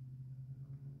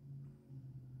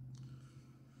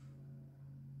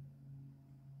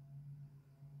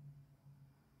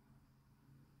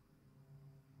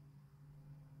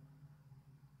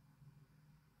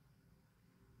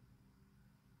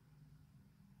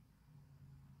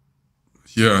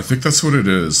 Yeah, I think that's what it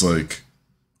is. Like,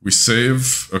 we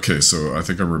save. Okay, so I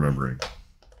think I'm remembering.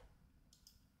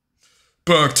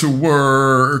 Back to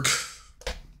work.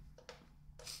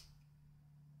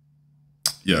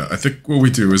 Yeah, I think what we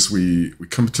do is we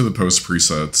come to the post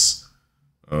presets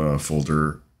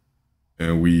folder,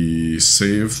 and we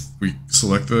save. We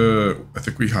select the. I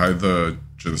think we hide the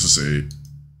Genesis 8.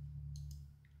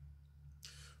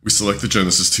 We select the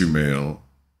Genesis 2 male,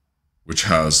 which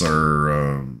has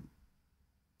our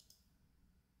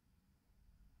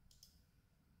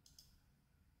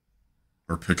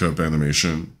pickup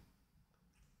animation,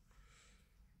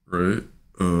 right?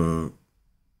 There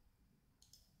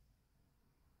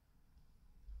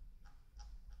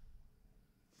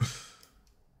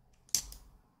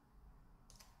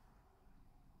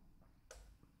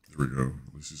we go.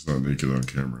 At least he's not naked on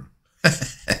camera.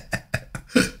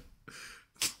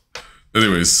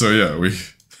 Anyways, so yeah, we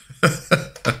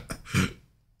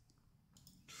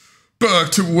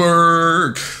back to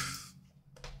work.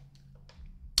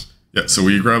 Yeah, so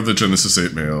we grab the Genesis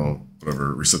 8 mail,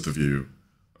 whatever, reset the view.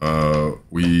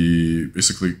 We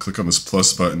basically click on this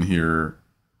plus button here.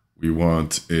 we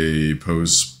want a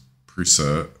pose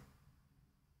preset,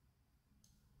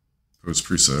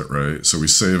 right? So we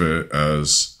save it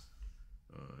as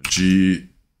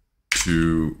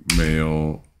G2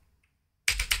 male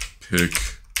pick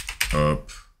up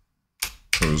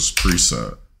pose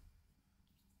preset.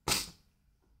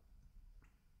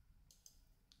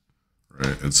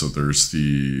 Right, and so there's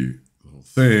the little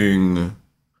thing,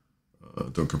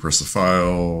 don't compress the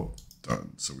file,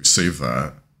 done. So we save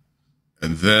that.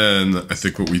 And then I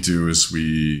think what we do is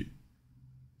we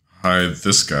hide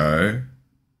this guy.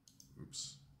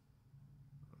 Oops.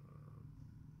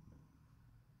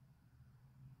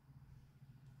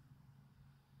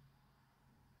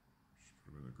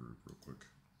 Put him in a group real quick.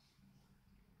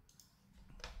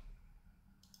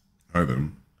 Hide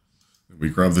them. And we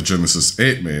grab the Genesis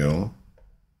 8 male.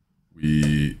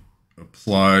 We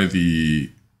apply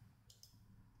the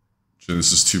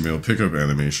Genesis 2 male pickup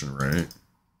animation, right?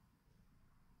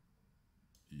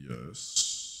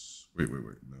 Yes. Wait. No.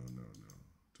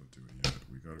 Don't do it yet.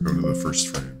 We gotta go to the first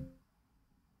frame.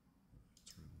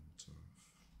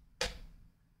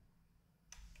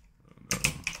 No.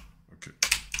 Okay.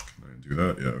 Can I do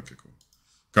that? Yeah, okay, cool.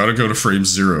 Gotta go to frame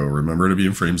 0. Remember to be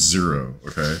in frame 0,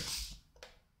 okay?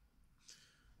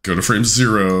 Go to frame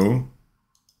 0.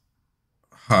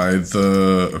 Hide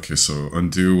the, okay, so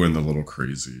undo when a little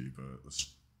crazy, but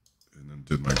and then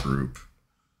did my group.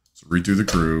 So redo the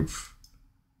group,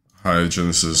 hide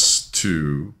Genesis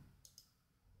 2,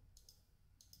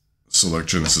 select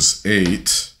Genesis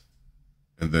 8,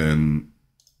 and then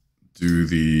do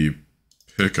the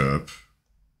pickup,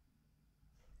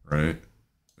 right?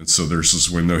 And so there's this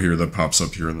window here that pops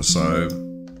up here on the side.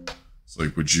 It's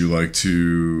like, would you like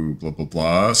to blah, blah,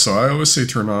 blah? So I always say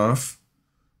turn off.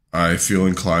 I feel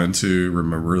inclined to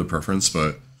remember the preference,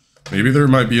 but maybe there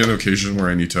might be an occasion where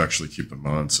I need to actually keep them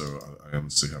on, so I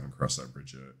honestly haven't crossed that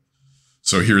bridge yet.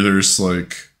 So here there's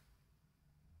like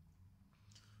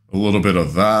a little bit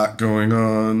of that going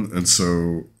on, and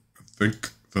so I think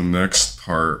the next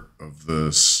part of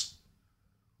this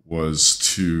was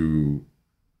to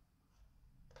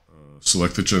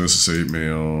select the Genesis 8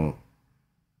 male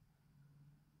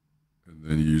and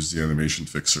then use the animation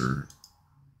fixer.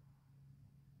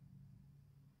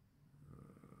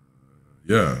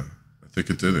 Yeah, I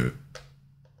think it did it.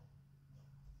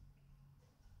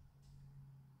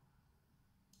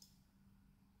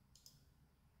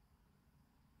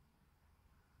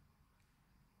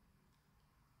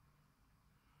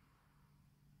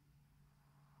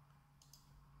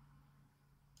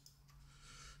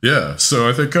 Yeah, so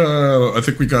I think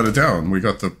we got it down. We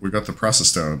got the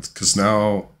process down, because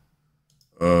now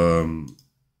now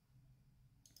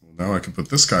I can put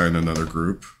this guy in another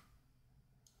group.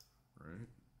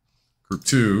 Group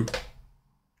 2.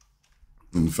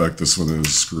 In fact, this one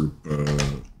is group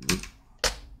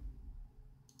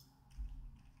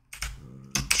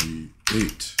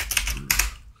G8 group.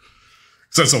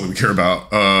 So that's all we care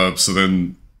about. So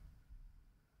then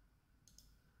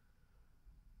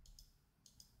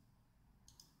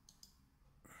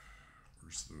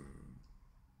where's the?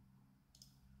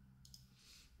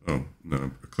 Oh no,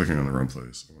 I'm clicking on the wrong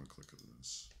place. I want to click on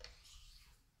this.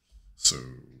 So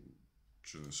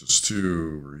Genesis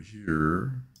 2 over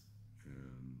here,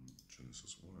 and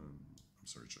Genesis 1, I'm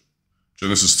sorry,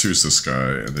 Genesis 2 is this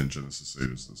guy, and then Genesis 8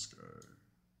 is this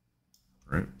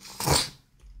guy, right?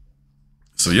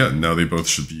 So yeah, now they both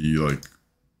should be like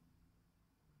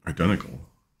identical.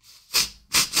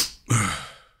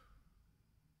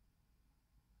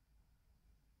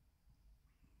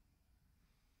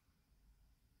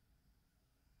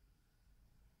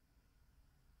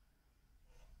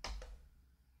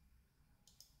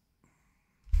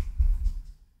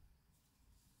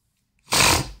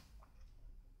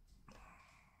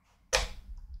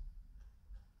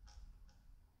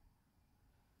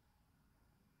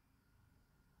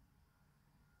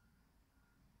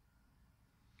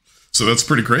 So that's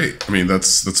pretty great. I mean,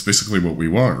 that's basically what we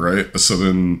want, right? So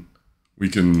then we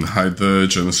can hide the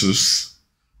Genesis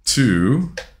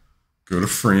 2, go to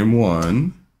frame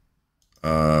 1.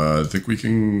 I think we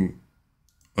can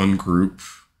ungroup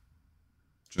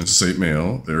Genesis 8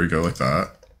 male. There we go, like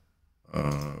that.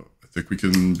 I think we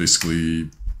can basically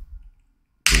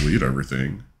delete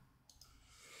everything.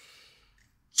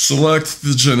 Select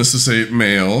the Genesis 8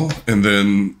 male, and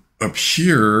then up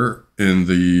here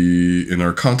in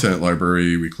our content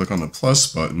library, we click on the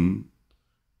plus button,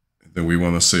 and then we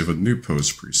want to save a new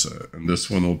pose preset. And this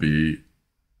one will be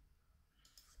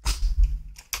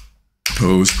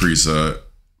pose preset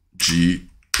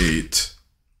G8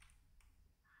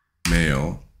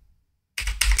 male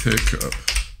pickup.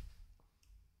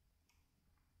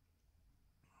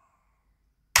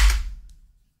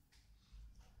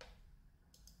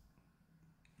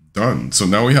 done. So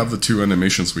now we have the two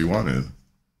animations we wanted,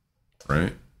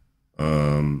 right?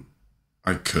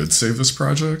 I could save this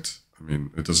project. I mean,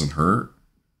 it doesn't hurt.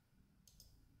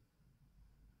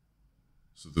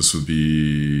 So this would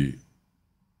be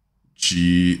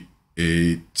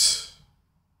G8.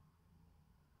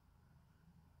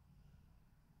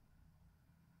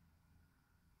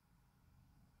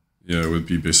 Yeah, it would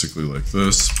be basically like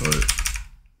this, but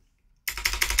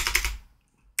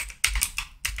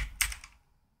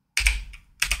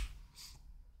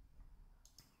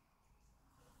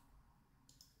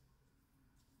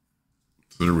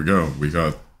so there we go. We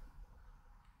got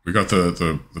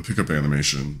the pickup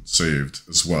animation saved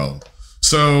as well.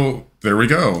 So there we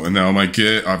go. And now my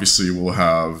Git obviously will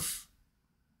have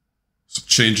some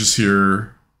changes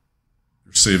here.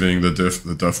 You're saving the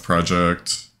def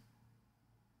project.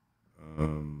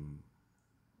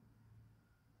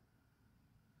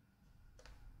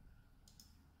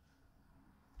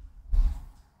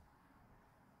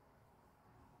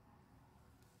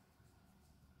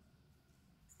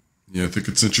 Yeah, I think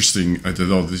it's interesting. I did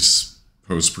all these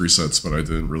post presets, but I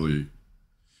didn't really.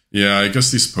 Yeah, I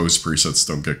guess these post presets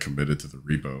don't get committed to the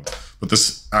repo, but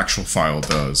this actual file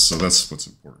does. So that's what's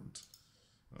important.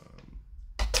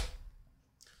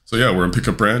 So yeah, we're in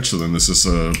pickup branch. So then this is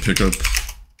a pickup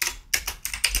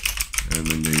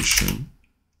animation.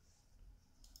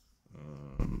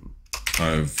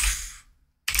 I've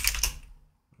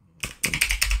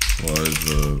applied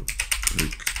the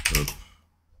pickup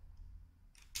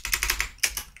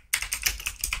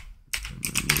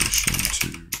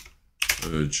animation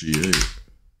to G8.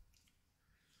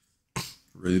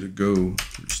 Ready to go.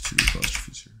 There's 2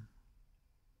 apostrophes here.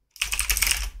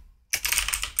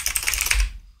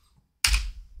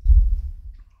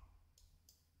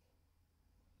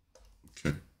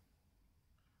 Okay.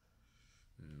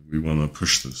 And we want to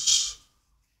push this.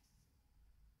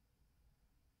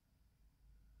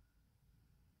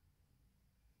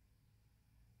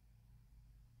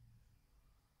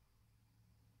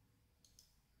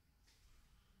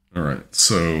 All right,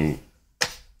 so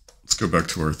let's go back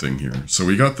to our thing here. So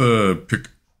we got the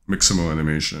Mixamo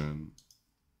animation.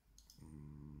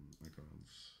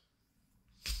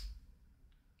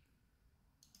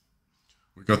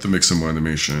 We got the Mixamo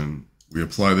animation. We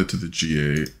applied it to the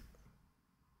G8.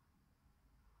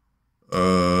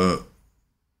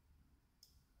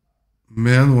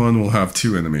 Man 1 will have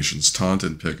 2 animations, taunt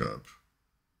and pickup.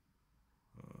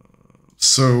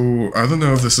 So I don't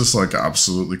know if this is like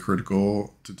absolutely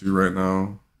critical to do right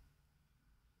now.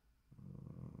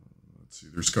 Let's see.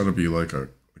 There's got to be like a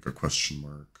question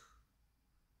mark.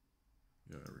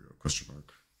 Yeah, there we go. Question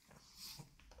mark.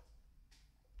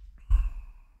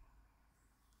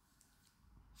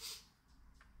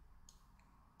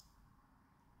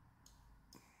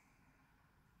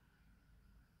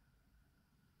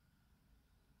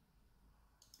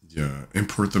 Yeah,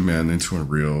 import the man into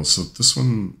Unreal. So this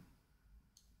one.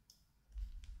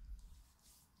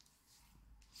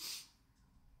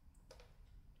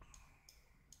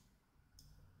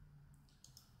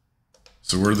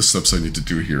 So what are the steps I need to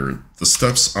do here? The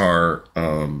steps are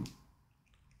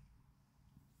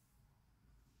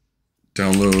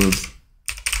download.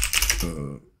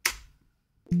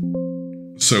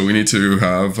 So we need to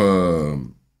have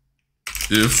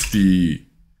if the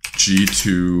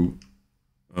G2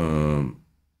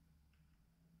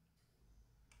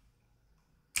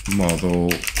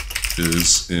 model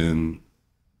is in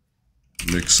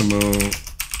Mixamo,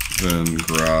 then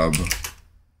grab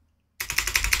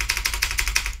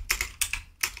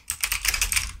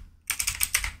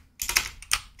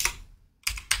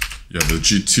the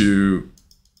G2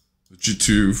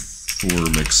 for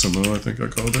Mixamo, I think I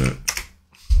called it.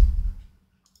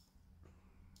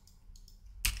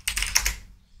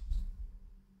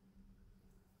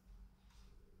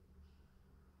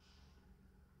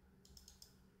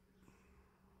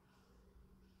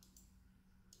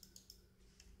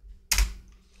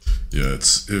 Yeah,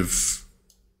 it's if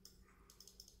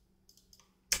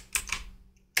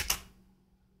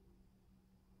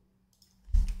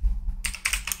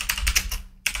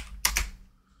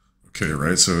okay,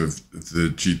 right? So if the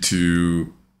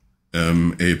G2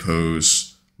 A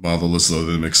pose model is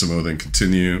loaded in Mixamo, then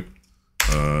continue.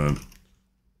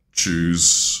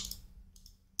 Choose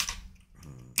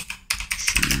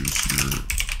your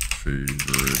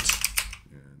favorite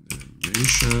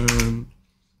animation.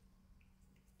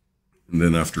 And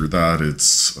then after that,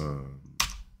 it's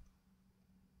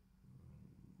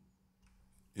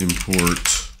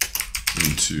import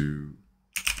into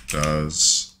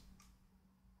DAZ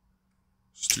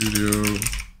Studio.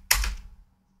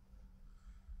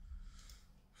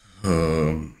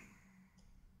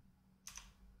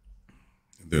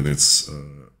 Then it's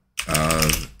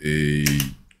add a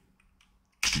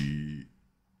G.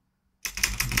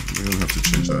 We don't have to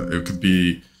change that. It could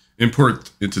be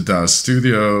import into DAZ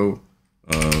Studio,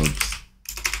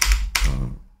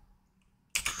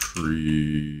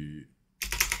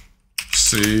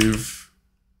 save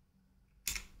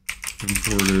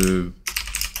imported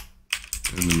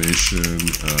animation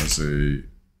as a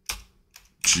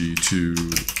G2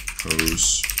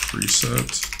 pose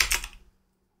preset.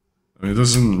 I mean, it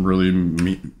doesn't really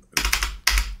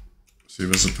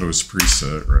save as a pose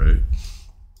preset, right?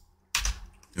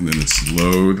 And then it's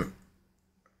load,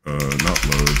 not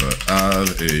load, but add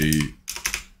a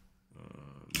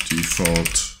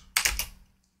default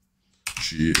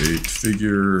G8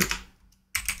 figure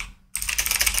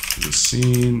to the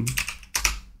scene.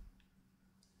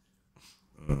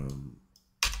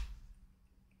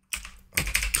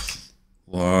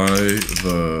 Apply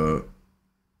the,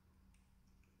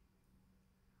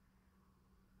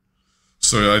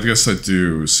 so I guess I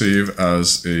do save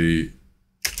as a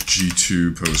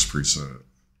G2 post preset.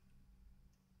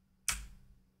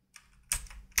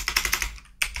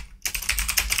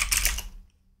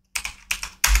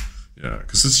 Yeah,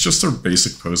 because it's just a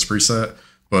basic post preset,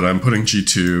 but I'm putting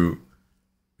G2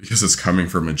 because it's coming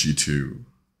from a G2.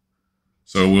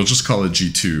 So we'll just call it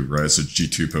G2, right? It's a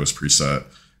G2 post preset.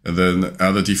 And then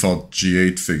add the default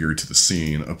G8 figure to the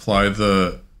scene. Apply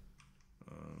the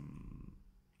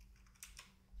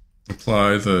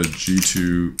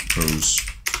G2 post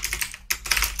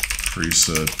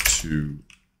preset to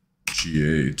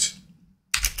G8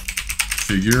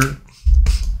 figure.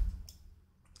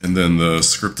 And then the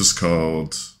script is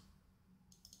called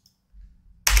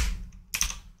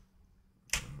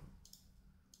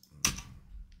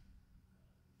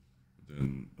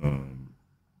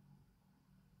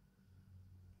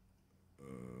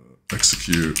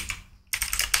execute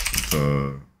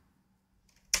the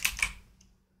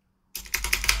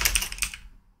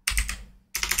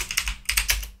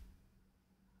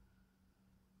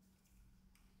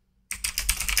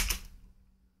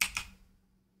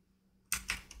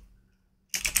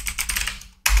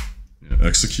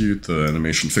execute the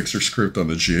animation fixer script on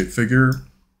the G8 figure.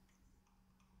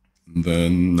 And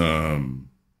then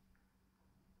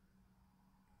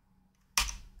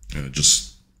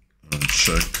just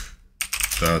check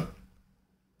that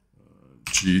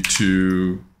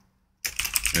G2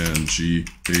 and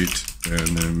G8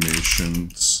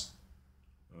 animations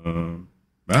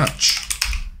match,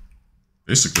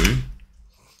 basically,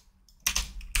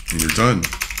 and you're done.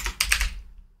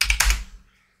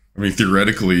 I mean,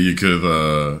 theoretically, you could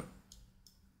let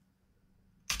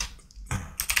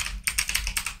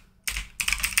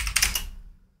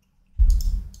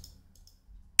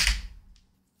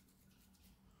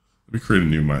me create a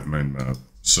new mind map.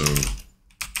 So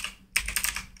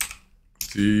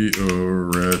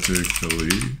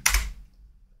theoretically,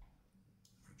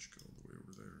 I should go all the way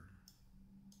over there.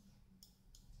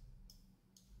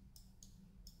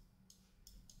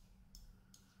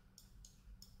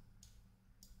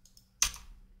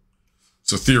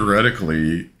 So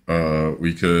theoretically,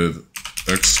 we could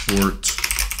export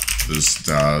this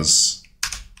DAZ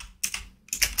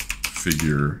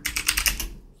figure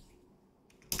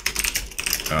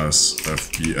as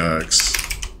FBX.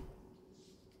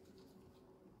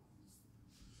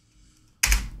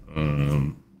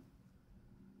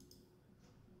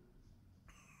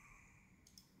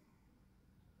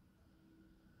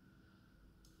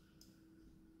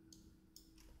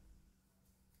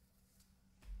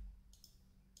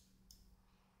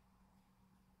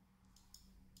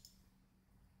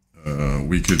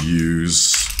 We could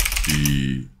use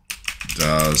the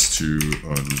DAZ to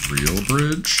Unreal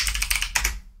bridge.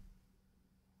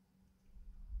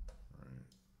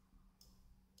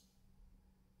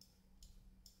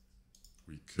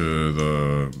 We could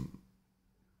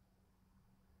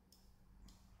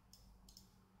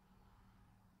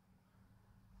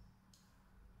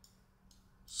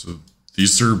so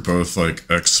these are both like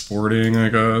exporting, I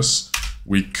guess.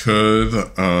 We could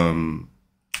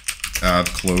add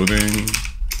clothing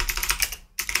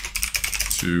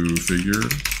to figure.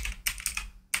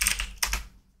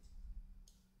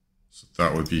 So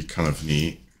that would be kind of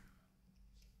neat.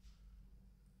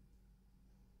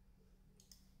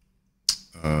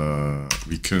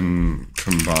 We can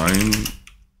combine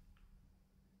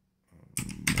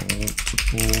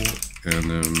multiple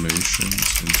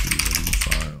animations into one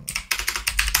file.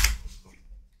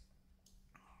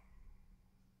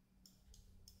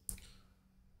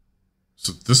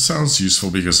 So this sounds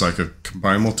useful because I could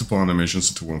combine multiple animations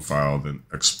into one file, then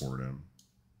export them,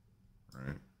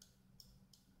 right?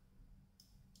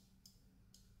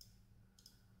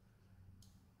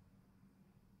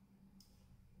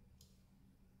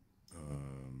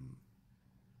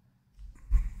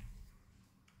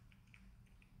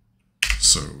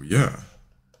 So yeah,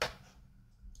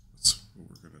 that's what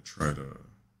we're gonna try to.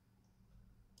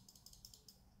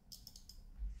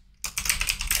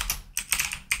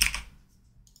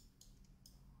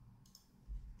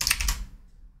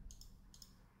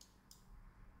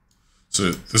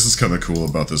 So this is kind of cool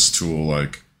about this tool,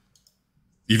 like,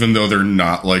 even though they're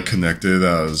not like connected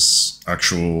as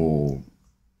actual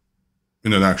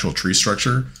in an actual tree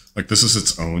structure, like this is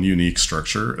its own unique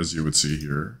structure, as you would see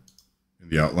here in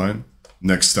the outline.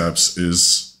 Next steps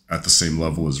is at the same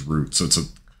level as root. So it's a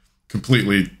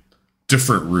completely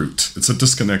different root. It's a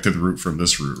disconnected root from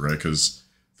this root, right? Because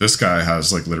this guy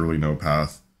has like literally no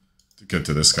path to get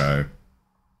to this guy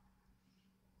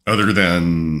other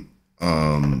than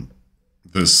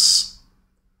this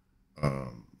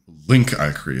link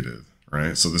I created,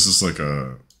 right? So this is like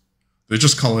they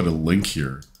just call it a link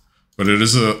here, but it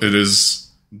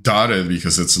is dotted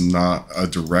because it's not a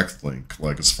direct link,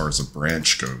 like as far as a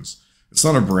branch goes. It's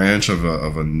not a branch of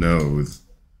a node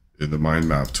in the mind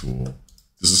map tool.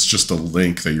 This is just a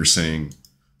link that you're saying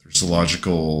there's a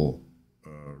logical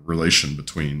relation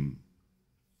between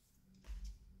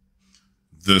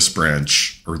this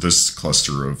branch or this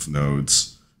cluster of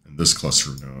nodes and this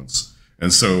cluster of nodes.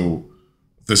 And so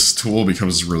this tool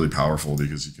becomes really powerful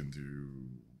because you can do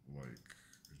like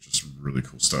just really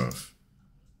cool stuff.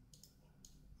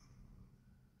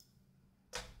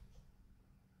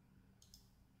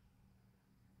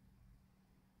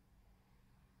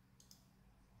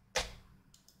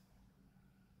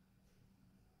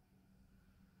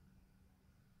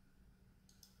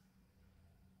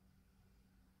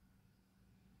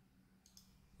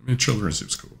 I mean, children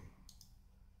seems cool.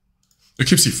 It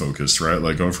keeps you focused, right?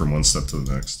 Like going from one step to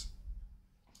the next.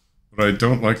 But I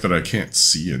don't like that I can't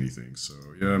see anything. So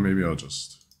yeah, maybe I'll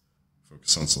just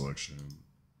focus on selection.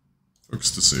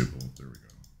 Focus disabled. There we go.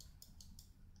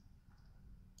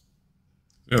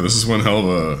 Yeah, this is one hell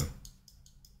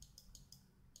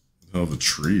of a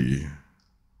tree.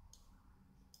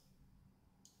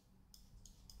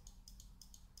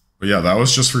 But yeah, that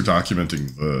was just for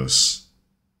documenting this.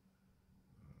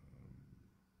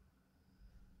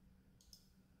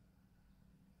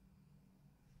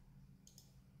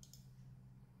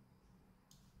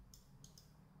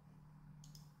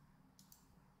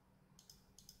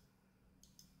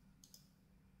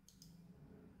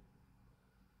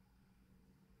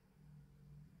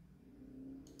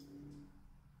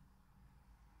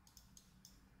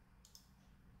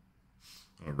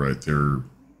 All right, they're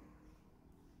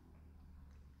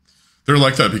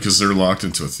like that because they're locked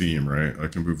into a theme, right? I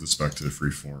can move this back to the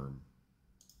freeform.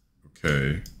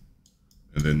 Okay.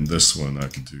 And then this one, I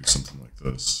can do something like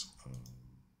this.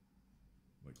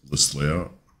 Like list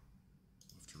layout,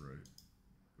 left to right.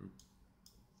 Oop.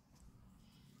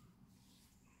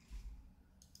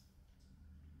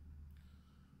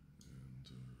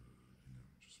 And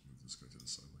just move this guy to the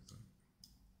side like that.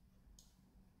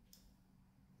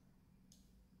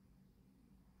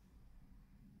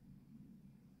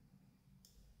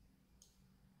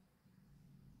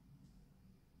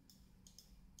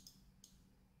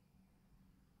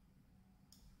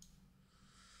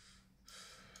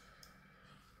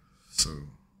 So,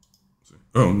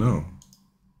 oh no.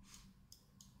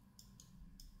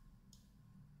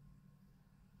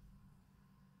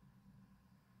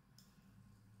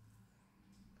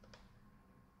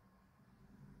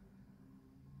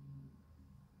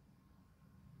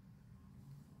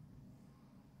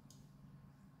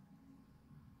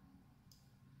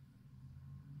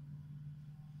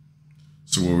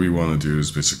 So what we want to do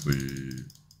is basically move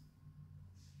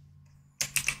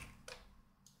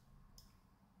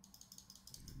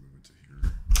it to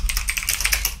here.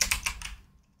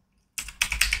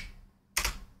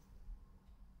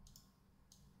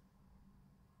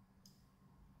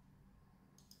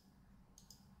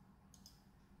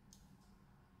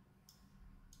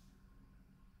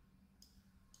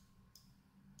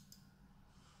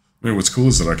 I mean, what's cool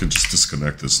is that I can just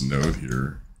disconnect this node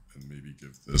here and maybe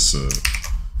give this a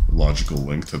logical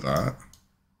link to that,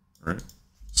 right?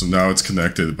 So now it's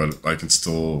connected, but I can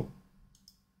still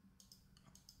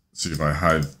see if I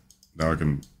hide. Now I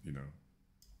can, you know.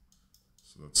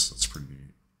 So that's pretty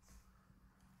neat.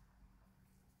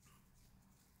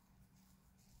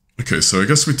 Okay, so I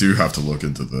guess we do have to look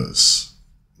into this.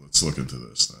 Let's look into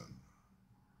this then.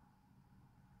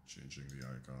 Changing the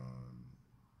icon.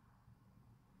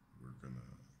 We're gonna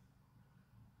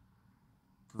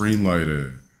green light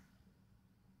it.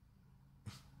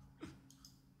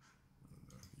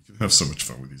 You can have so much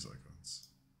fun with these icons.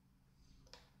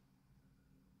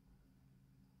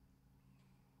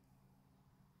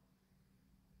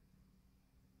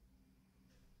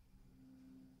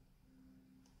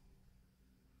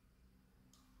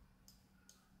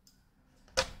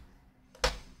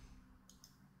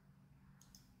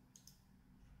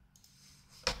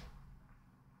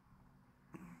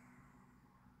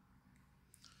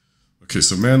 Okay,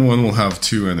 so man1 will have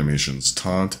two animations,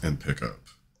 taunt and pickup.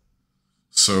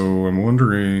 So I'm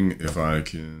wondering if I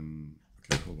can,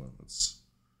 okay, hold on, let's,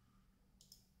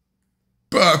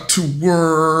 back to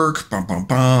work, bum, bum,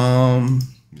 bum.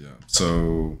 Yeah,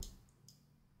 so,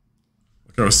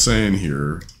 like I was saying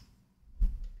here,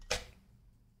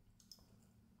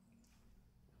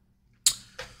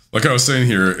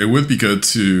 it would be good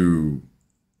to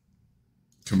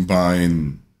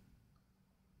combine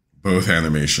both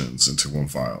animations into one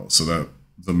file so that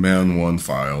the man1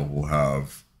 file will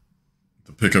have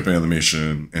the pickup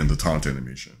animation and the taunt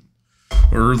animation.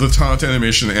 Or the taunt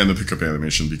animation and the pickup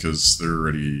animation because they're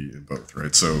already in both,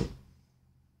 right? So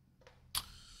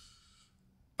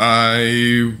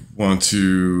I want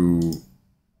to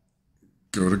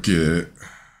go to Git.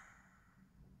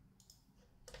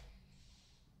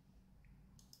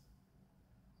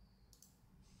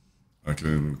 I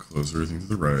can close everything to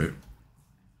the right.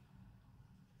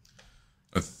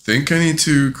 I think I need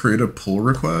to create a pull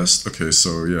request. Okay,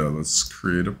 so yeah, let's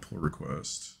create a pull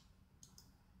request.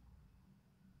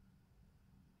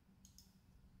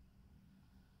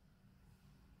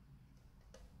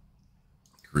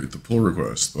 Create the pull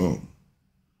request, boom,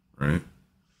 right?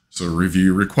 So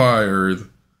review required.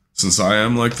 Since I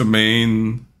am like the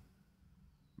main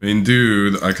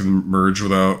dude, I can merge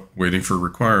without waiting for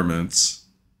requirements.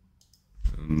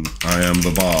 And I am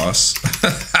the boss.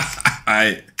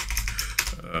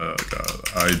 Oh God,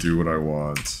 I do what I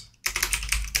want.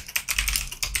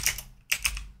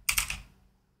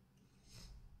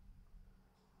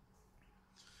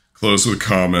 Close with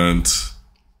comment.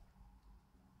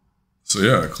 So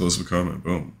yeah, close with comment,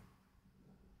 boom.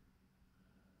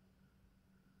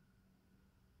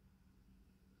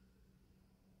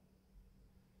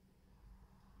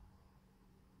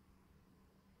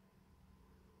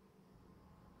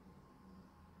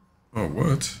 Oh,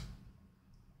 what?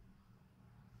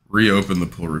 Reopen the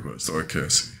pull request. Oh, okay, I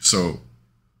see. So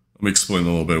let me explain a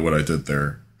little bit what I did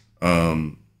there.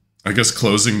 I guess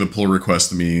closing the pull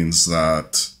request means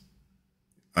that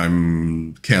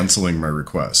I'm canceling my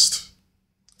request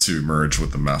to merge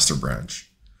with the master branch.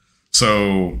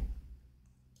 So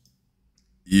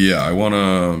yeah, I want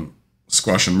to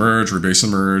squash and merge, rebase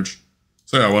and merge.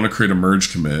 So yeah, I want to create a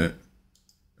merge commit.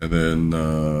 And then,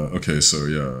 okay, so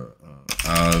yeah,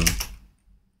 add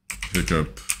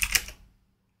pickup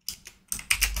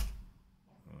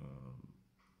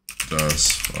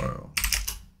DAS file.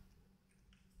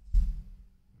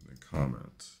 And then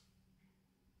comment.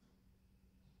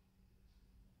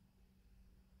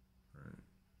 Right.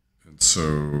 And so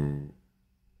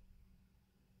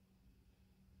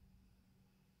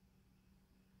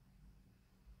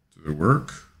did it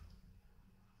work?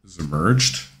 Is it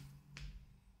merged?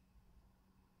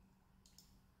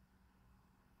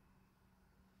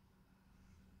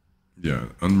 Yeah,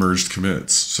 unmerged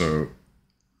commits. So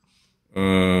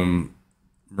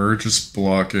merge is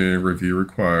blocking, review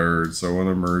required. So I want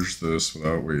to merge this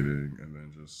without waiting and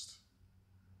then just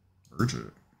merge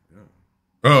it. Yeah.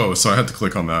 Oh, so I had to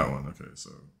click on that one. Okay,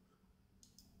 so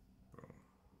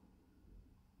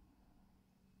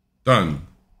done.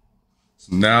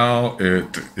 So now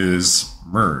it is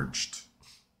merged.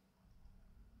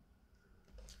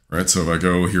 Right, so if I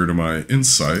go here to my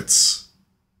insights,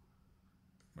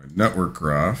 my network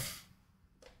graph,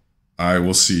 I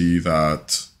will see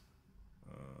that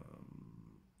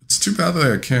it's too bad that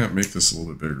I can't make this a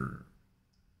little bit bigger,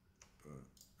 but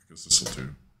I guess this will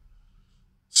do.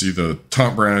 See, the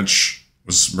top branch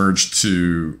was merged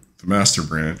to the master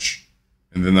branch,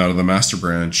 and then out of the master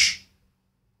branch,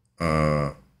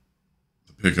 the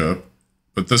pickup.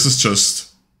 But this is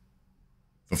just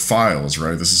the files,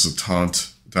 right? This is a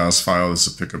taunt DAS file, this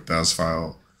is a pickup DAS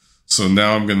file. So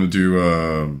now I'm going to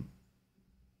do,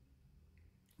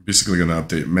 basically going to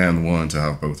update man1 to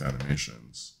have both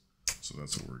animations. So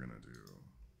that's what we're going to do.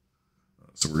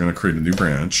 So we're going to create a new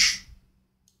branch.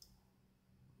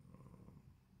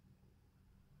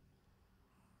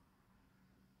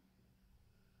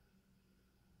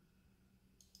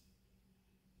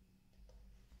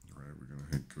 All right, we're going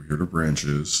to go here to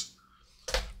branches.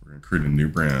 We're going to create a new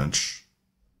branch.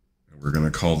 And we're going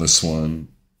to call this one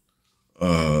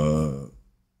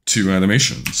two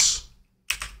animations.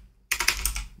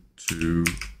 Two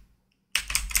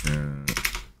animations.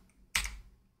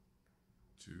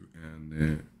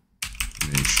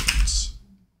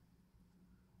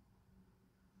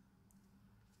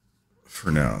 For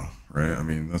now, right? I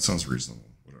mean, that sounds reasonable,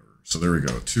 whatever. So there we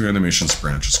go. Two animations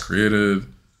branch is created.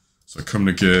 So I come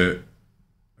to Git,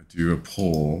 I do a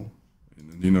pull,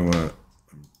 and then you know what?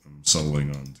 I'm settling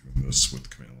on doing this with the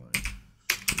command line.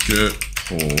 Git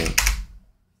pull.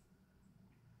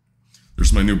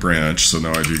 here's my new branch. So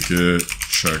now I do git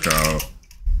checkout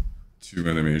 2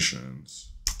 animations.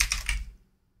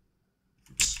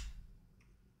 Oops.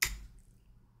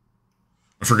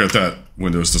 I forget that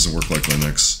Windows doesn't work like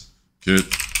Linux. Git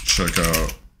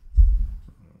checkout.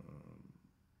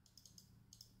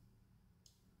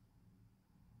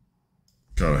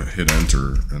 Gotta hit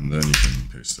enter and then you can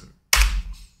paste it.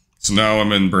 So now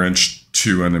I'm in branch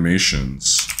 2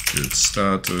 animations. Git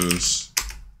status.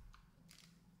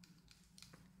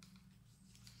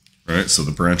 All right, so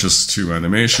the branch is 2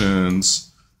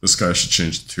 animations. This guy should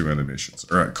change to 2 animations.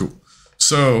 All right, cool.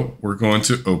 So we're going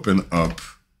to open up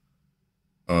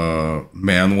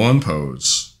man 1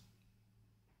 pose.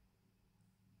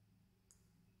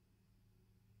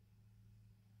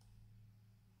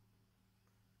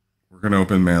 We're going to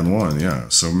open man 1, yeah.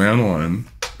 So man 1,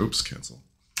 oops, cancel.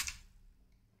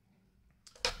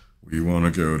 We want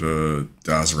to go to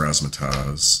Das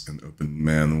Razzmatazz and open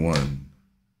man 1.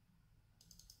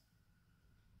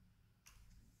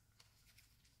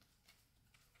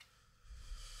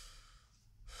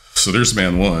 So there's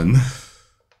man 1.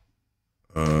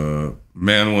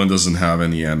 Man 1 doesn't have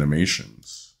any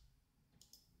animations,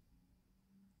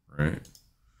 right?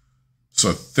 So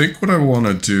I think what I want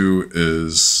to do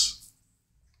is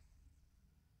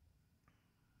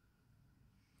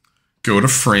go to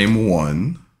frame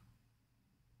 1,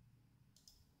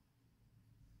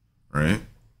 right?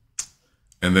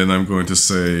 And then I'm going to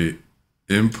say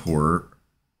import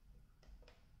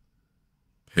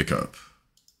pickup.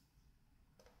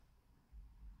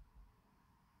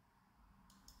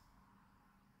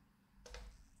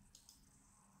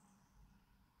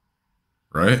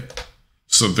 Right?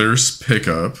 So there's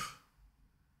pickup.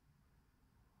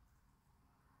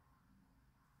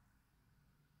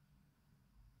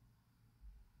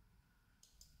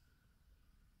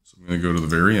 So I'm going to go to the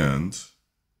very end.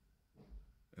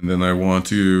 And then I want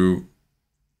to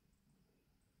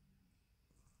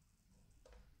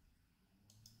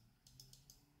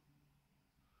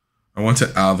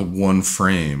add 1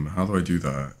 frame. How do I do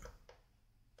that?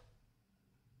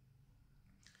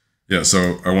 Yeah,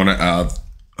 so I want to add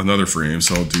another frame.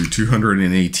 So I'll do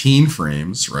 218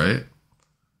 frames, right?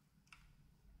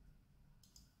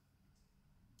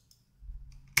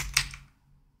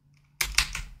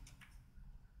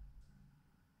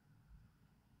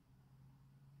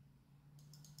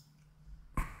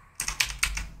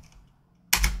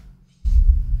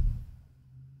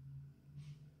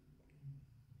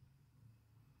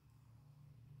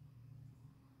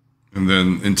 And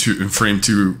then in frame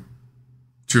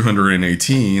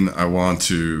 218, I want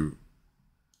to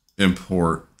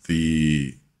import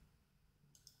the,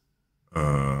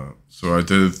 so I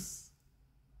did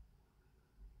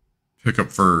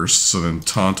pickup first, so then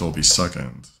taunt will be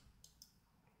second.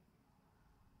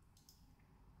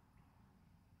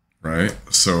 Right?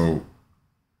 So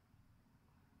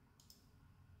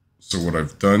what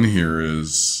I've done here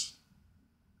is,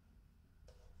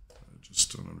 I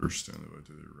just don't understand if I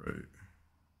did it right.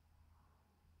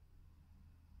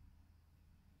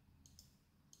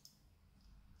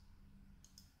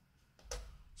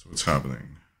 So what's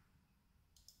happening?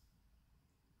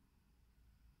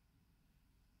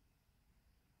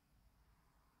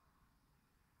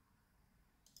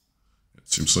 It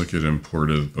seems like it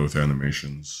imported both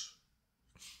animations.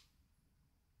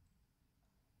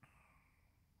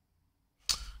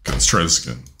 Okay, let's try this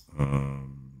again.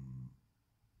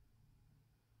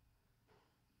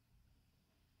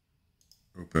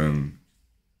 Open.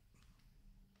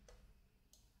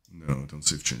 No, don't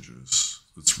save changes.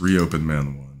 Let's reopen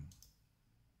man 1.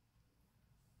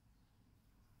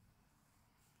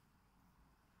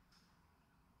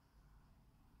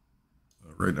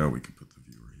 Right now we can put the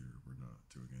viewer here. We're not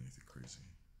doing anything crazy.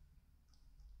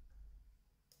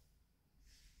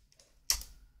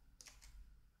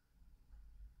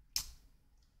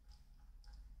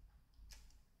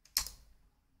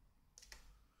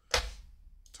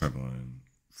 Timeline,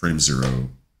 frame 0.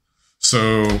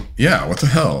 So yeah, what the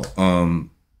hell?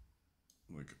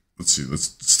 Like, let's see,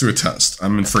 let's do a test.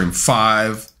 I'm in frame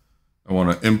 5. I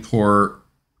want to import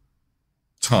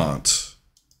taunt.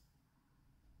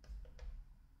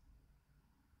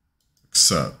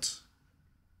 Accept.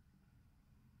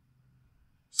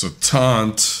 So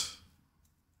taunt.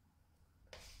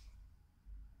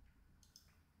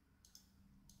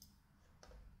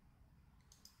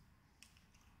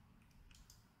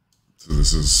 So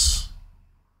this is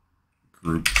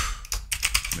group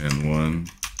man 1.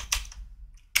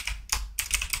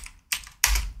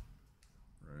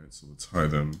 Right, so let's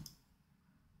hide them.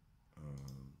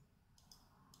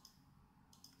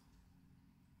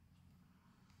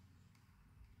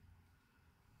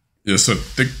 Yeah, so I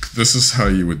think this is how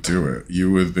you would do it.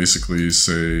 You would basically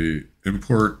say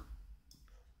import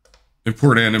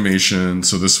animation.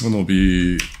 So this one will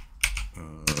be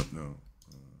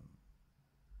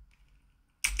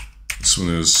this one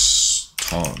is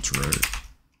taunt, right?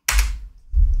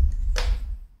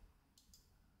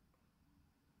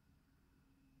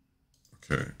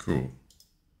 Okay, cool.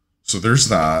 So there's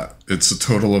that. It's a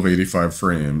total of 85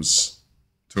 frames,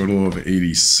 total of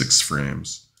 86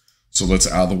 frames. So let's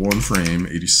add the one frame,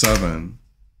 87,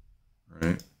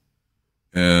 right?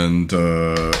 And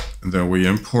then we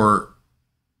import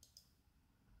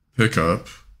pickup,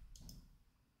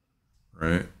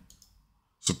 right?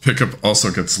 So pickup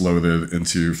also gets loaded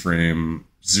into frame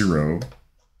 0.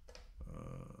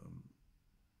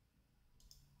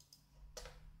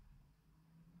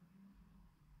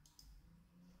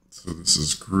 So this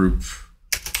is group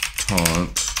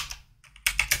taunt.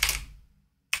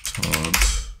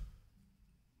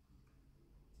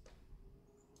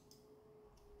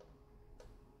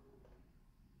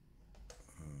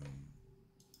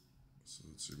 So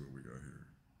let's see what we got here.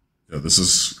 Yeah, this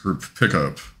is group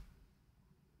pickup.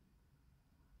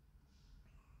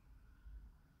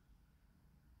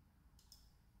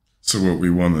 So what we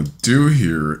want to do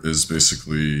here is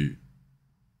basically,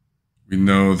 we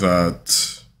know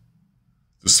that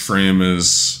this frame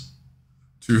is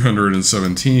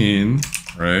 217,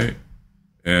 right?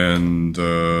 And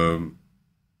so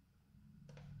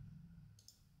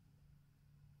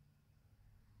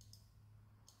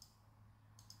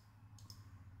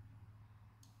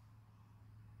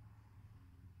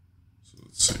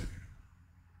let's see.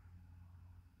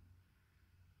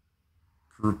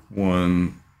 Group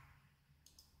 1.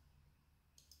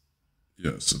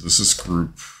 Yeah, so this is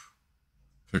group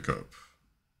pickup.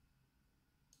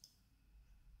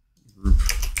 Group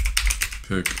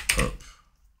pickup.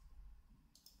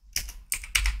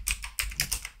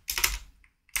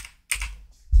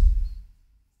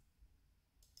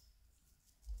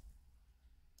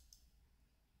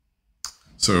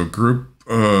 So group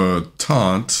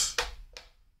taunt.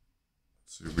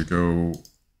 So we go.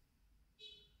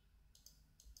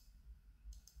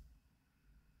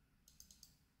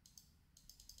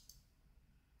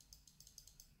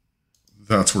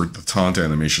 That's where the taunt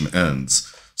animation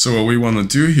ends. So what we want to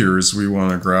do here is we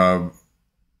want to grab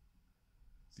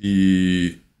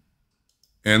the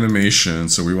animation.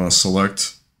 So we want to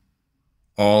select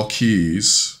all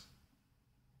keys.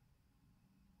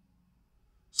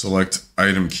 Select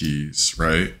item keys,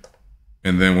 right?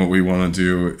 And then what we want to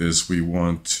do is we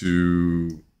want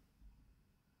to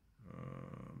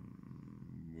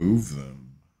move them.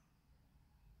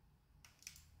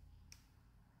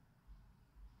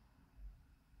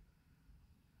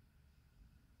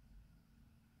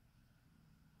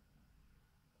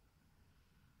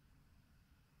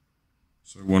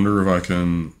 So I wonder if I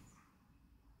can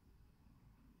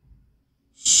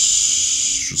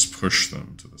just push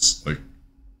them to this, like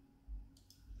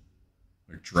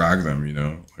drag them, you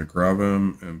know, like grab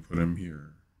him and put him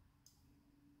here.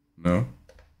 No?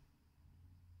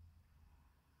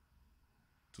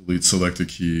 Delete selected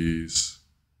keys.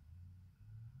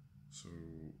 So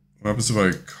what happens if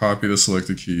I copy the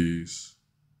selected keys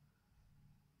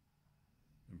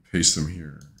and paste them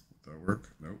here? Would that work?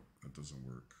 Nope, that doesn't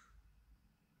work.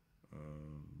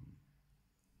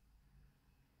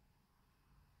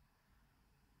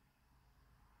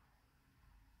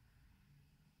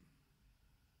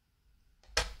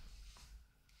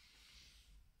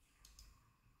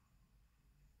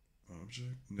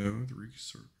 Object, no, the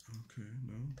research. Okay,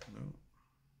 no.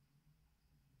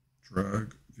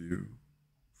 Drag, view,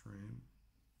 frame.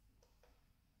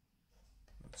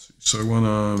 Let's see. So I want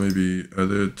to maybe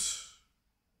edit.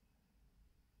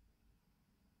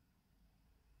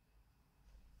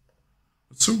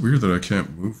 It's so weird that I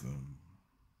can't move them.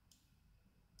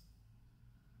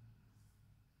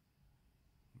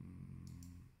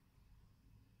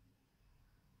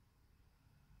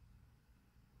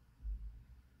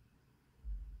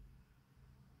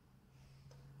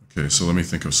 Okay, so let me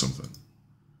think of something.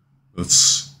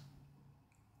 Let's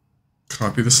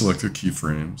copy the selected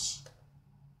keyframes,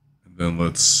 and then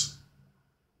let's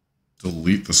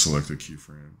delete the selected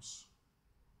keyframes.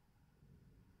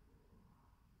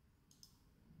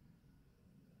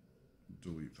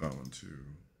 Delete that one too.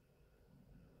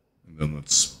 And then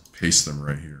let's paste them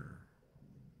right here.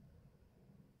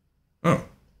 Oh,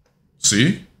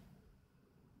 see?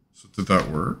 So did that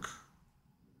work?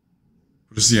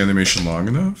 But is the animation long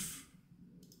enough?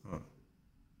 Huh.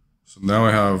 So now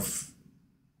I have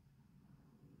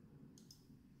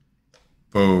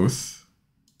both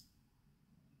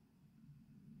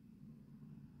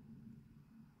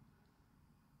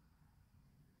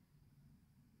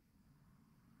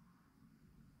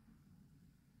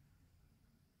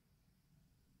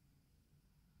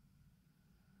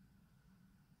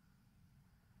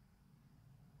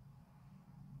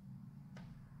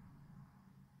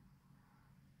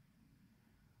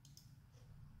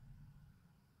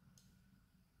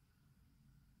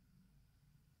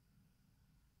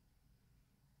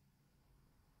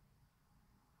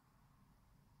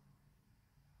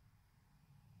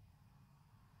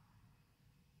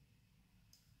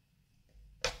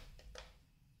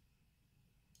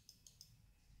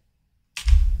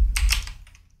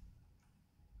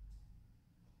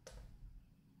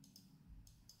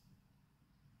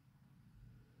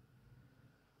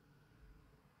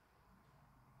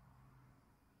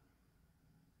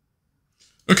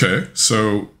Okay,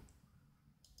 so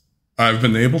I've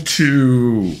been able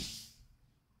to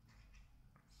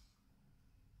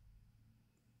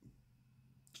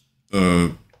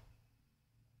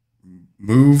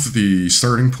move the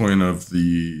starting point of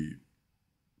the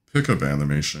pickup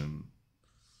animation.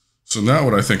 So now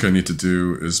what I think I need to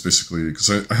do is basically, because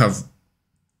I have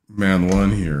man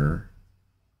 1 here,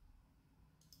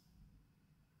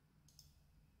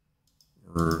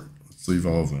 or let's leave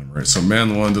all of them, right? So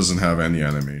man 1 doesn't have any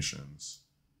animations.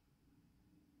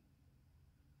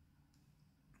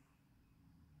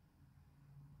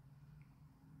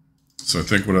 So I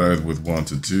think what I would want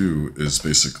to do is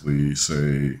basically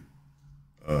say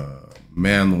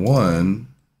man 1,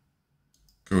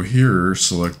 go here,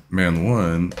 select man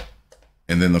 1,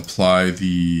 and then apply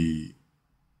the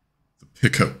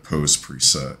pickup pose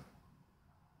preset,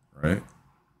 right?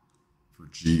 For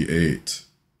G8.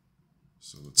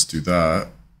 So let's do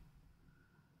that.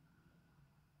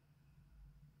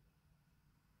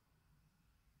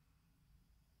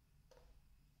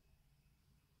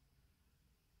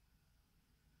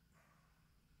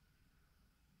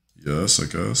 Yes, I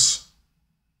guess.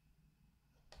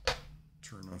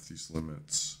 Turn off these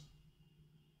limits.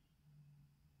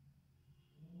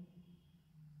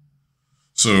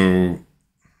 So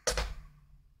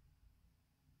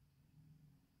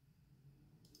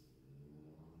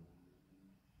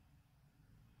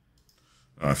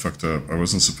I fucked up. I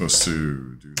wasn't supposed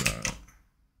to do that.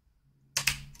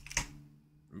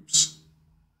 Oops.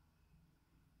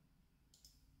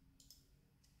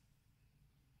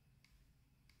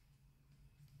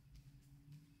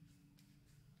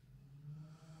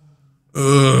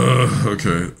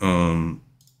 Okay.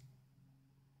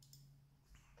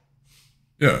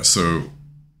 Yeah, so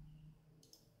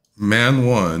man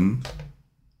 1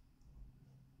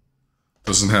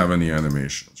 doesn't have any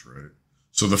animations, right?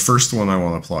 So the first one I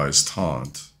want to apply is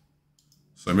taunt.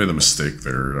 So I made a mistake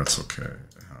there. That's okay.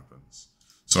 It happens.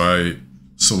 So I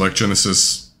select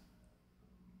Genesis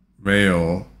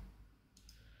male.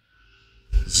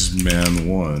 This is man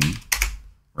 1,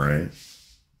 right?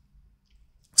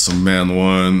 So man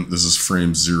 1, this is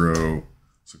frame 0.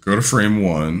 So go to frame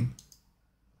 1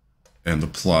 and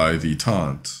apply the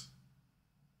taunt.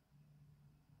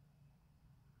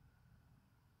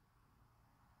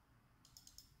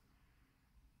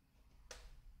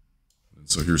 And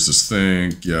so here's this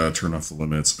thing. Yeah, turn off the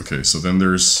limits. Okay, so then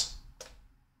there's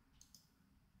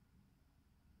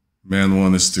man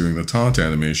 1 is doing the taunt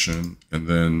animation, and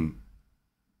then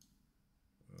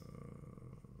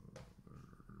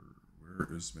where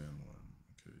is man 1?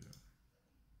 Okay, yeah.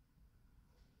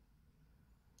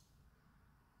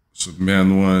 So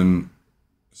man 1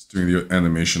 is doing the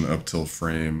animation up till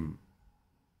frame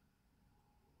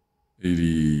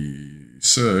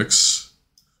 86.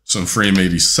 So in frame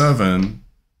 87,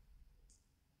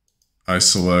 I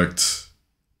select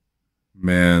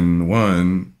man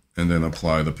 1 and then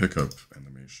apply the pickup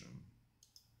animation.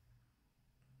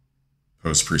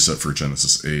 Post preset for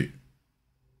Genesis 8.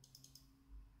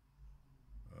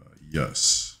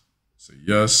 Yes. Say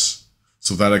yes.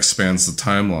 So that expands the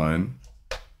timeline.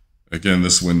 Again,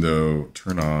 this window,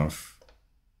 turn off.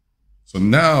 So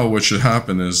now what should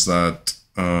happen is that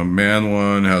man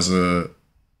 1 has a,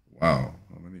 wow,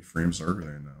 how many frames are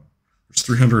there now? There's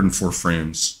 304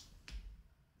 frames.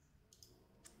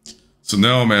 So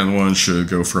now man 1 should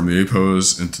go from the A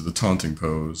pose into the taunting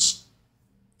pose,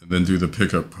 and then do the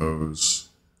pickup pose.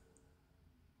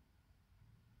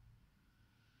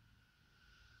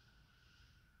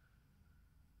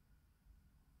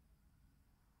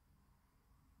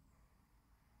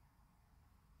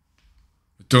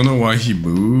 I don't know why he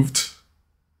moved.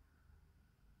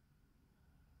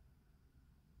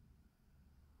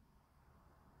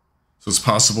 So it's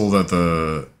possible that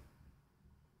the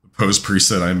pose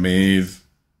preset I made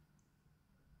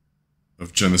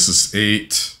of Genesis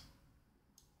 8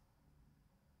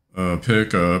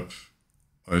 pickup,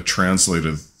 I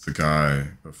translated the guy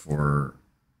before.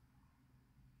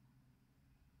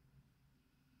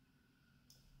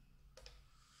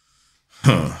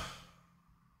 Huh.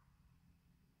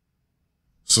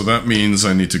 So that means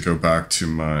I need to go back to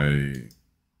my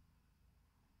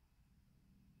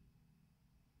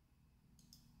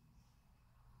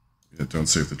don't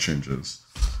save the changes.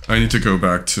 I need to go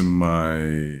back to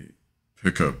my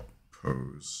pickup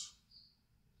pose.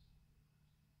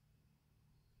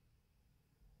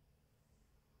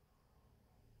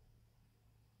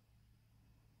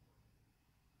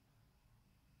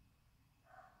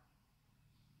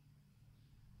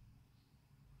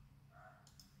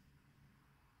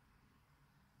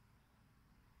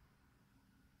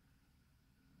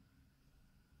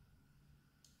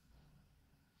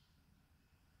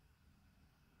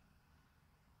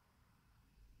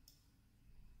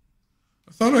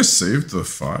 I thought I saved the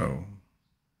file.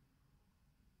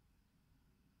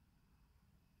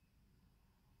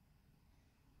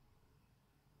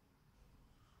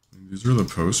 These are the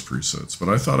post presets, but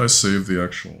I thought I saved the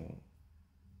actual.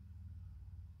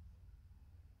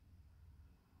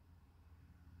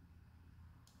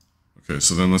 Okay,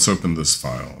 so then let's open this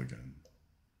file again.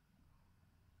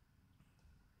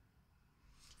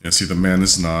 Yeah, see, the man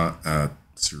is not at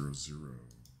 0, 0.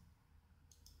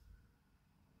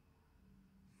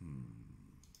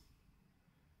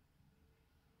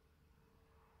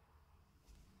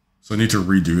 So I need to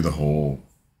redo the whole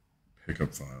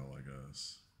pickup file, I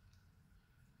guess.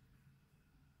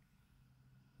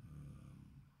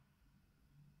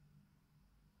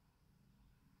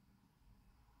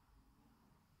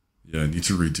 Yeah, I need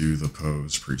to redo the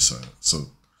pose preset.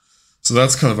 So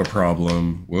that's kind of a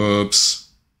problem. Whoops.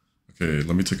 Okay,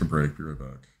 let me take a break. Be right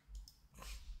back.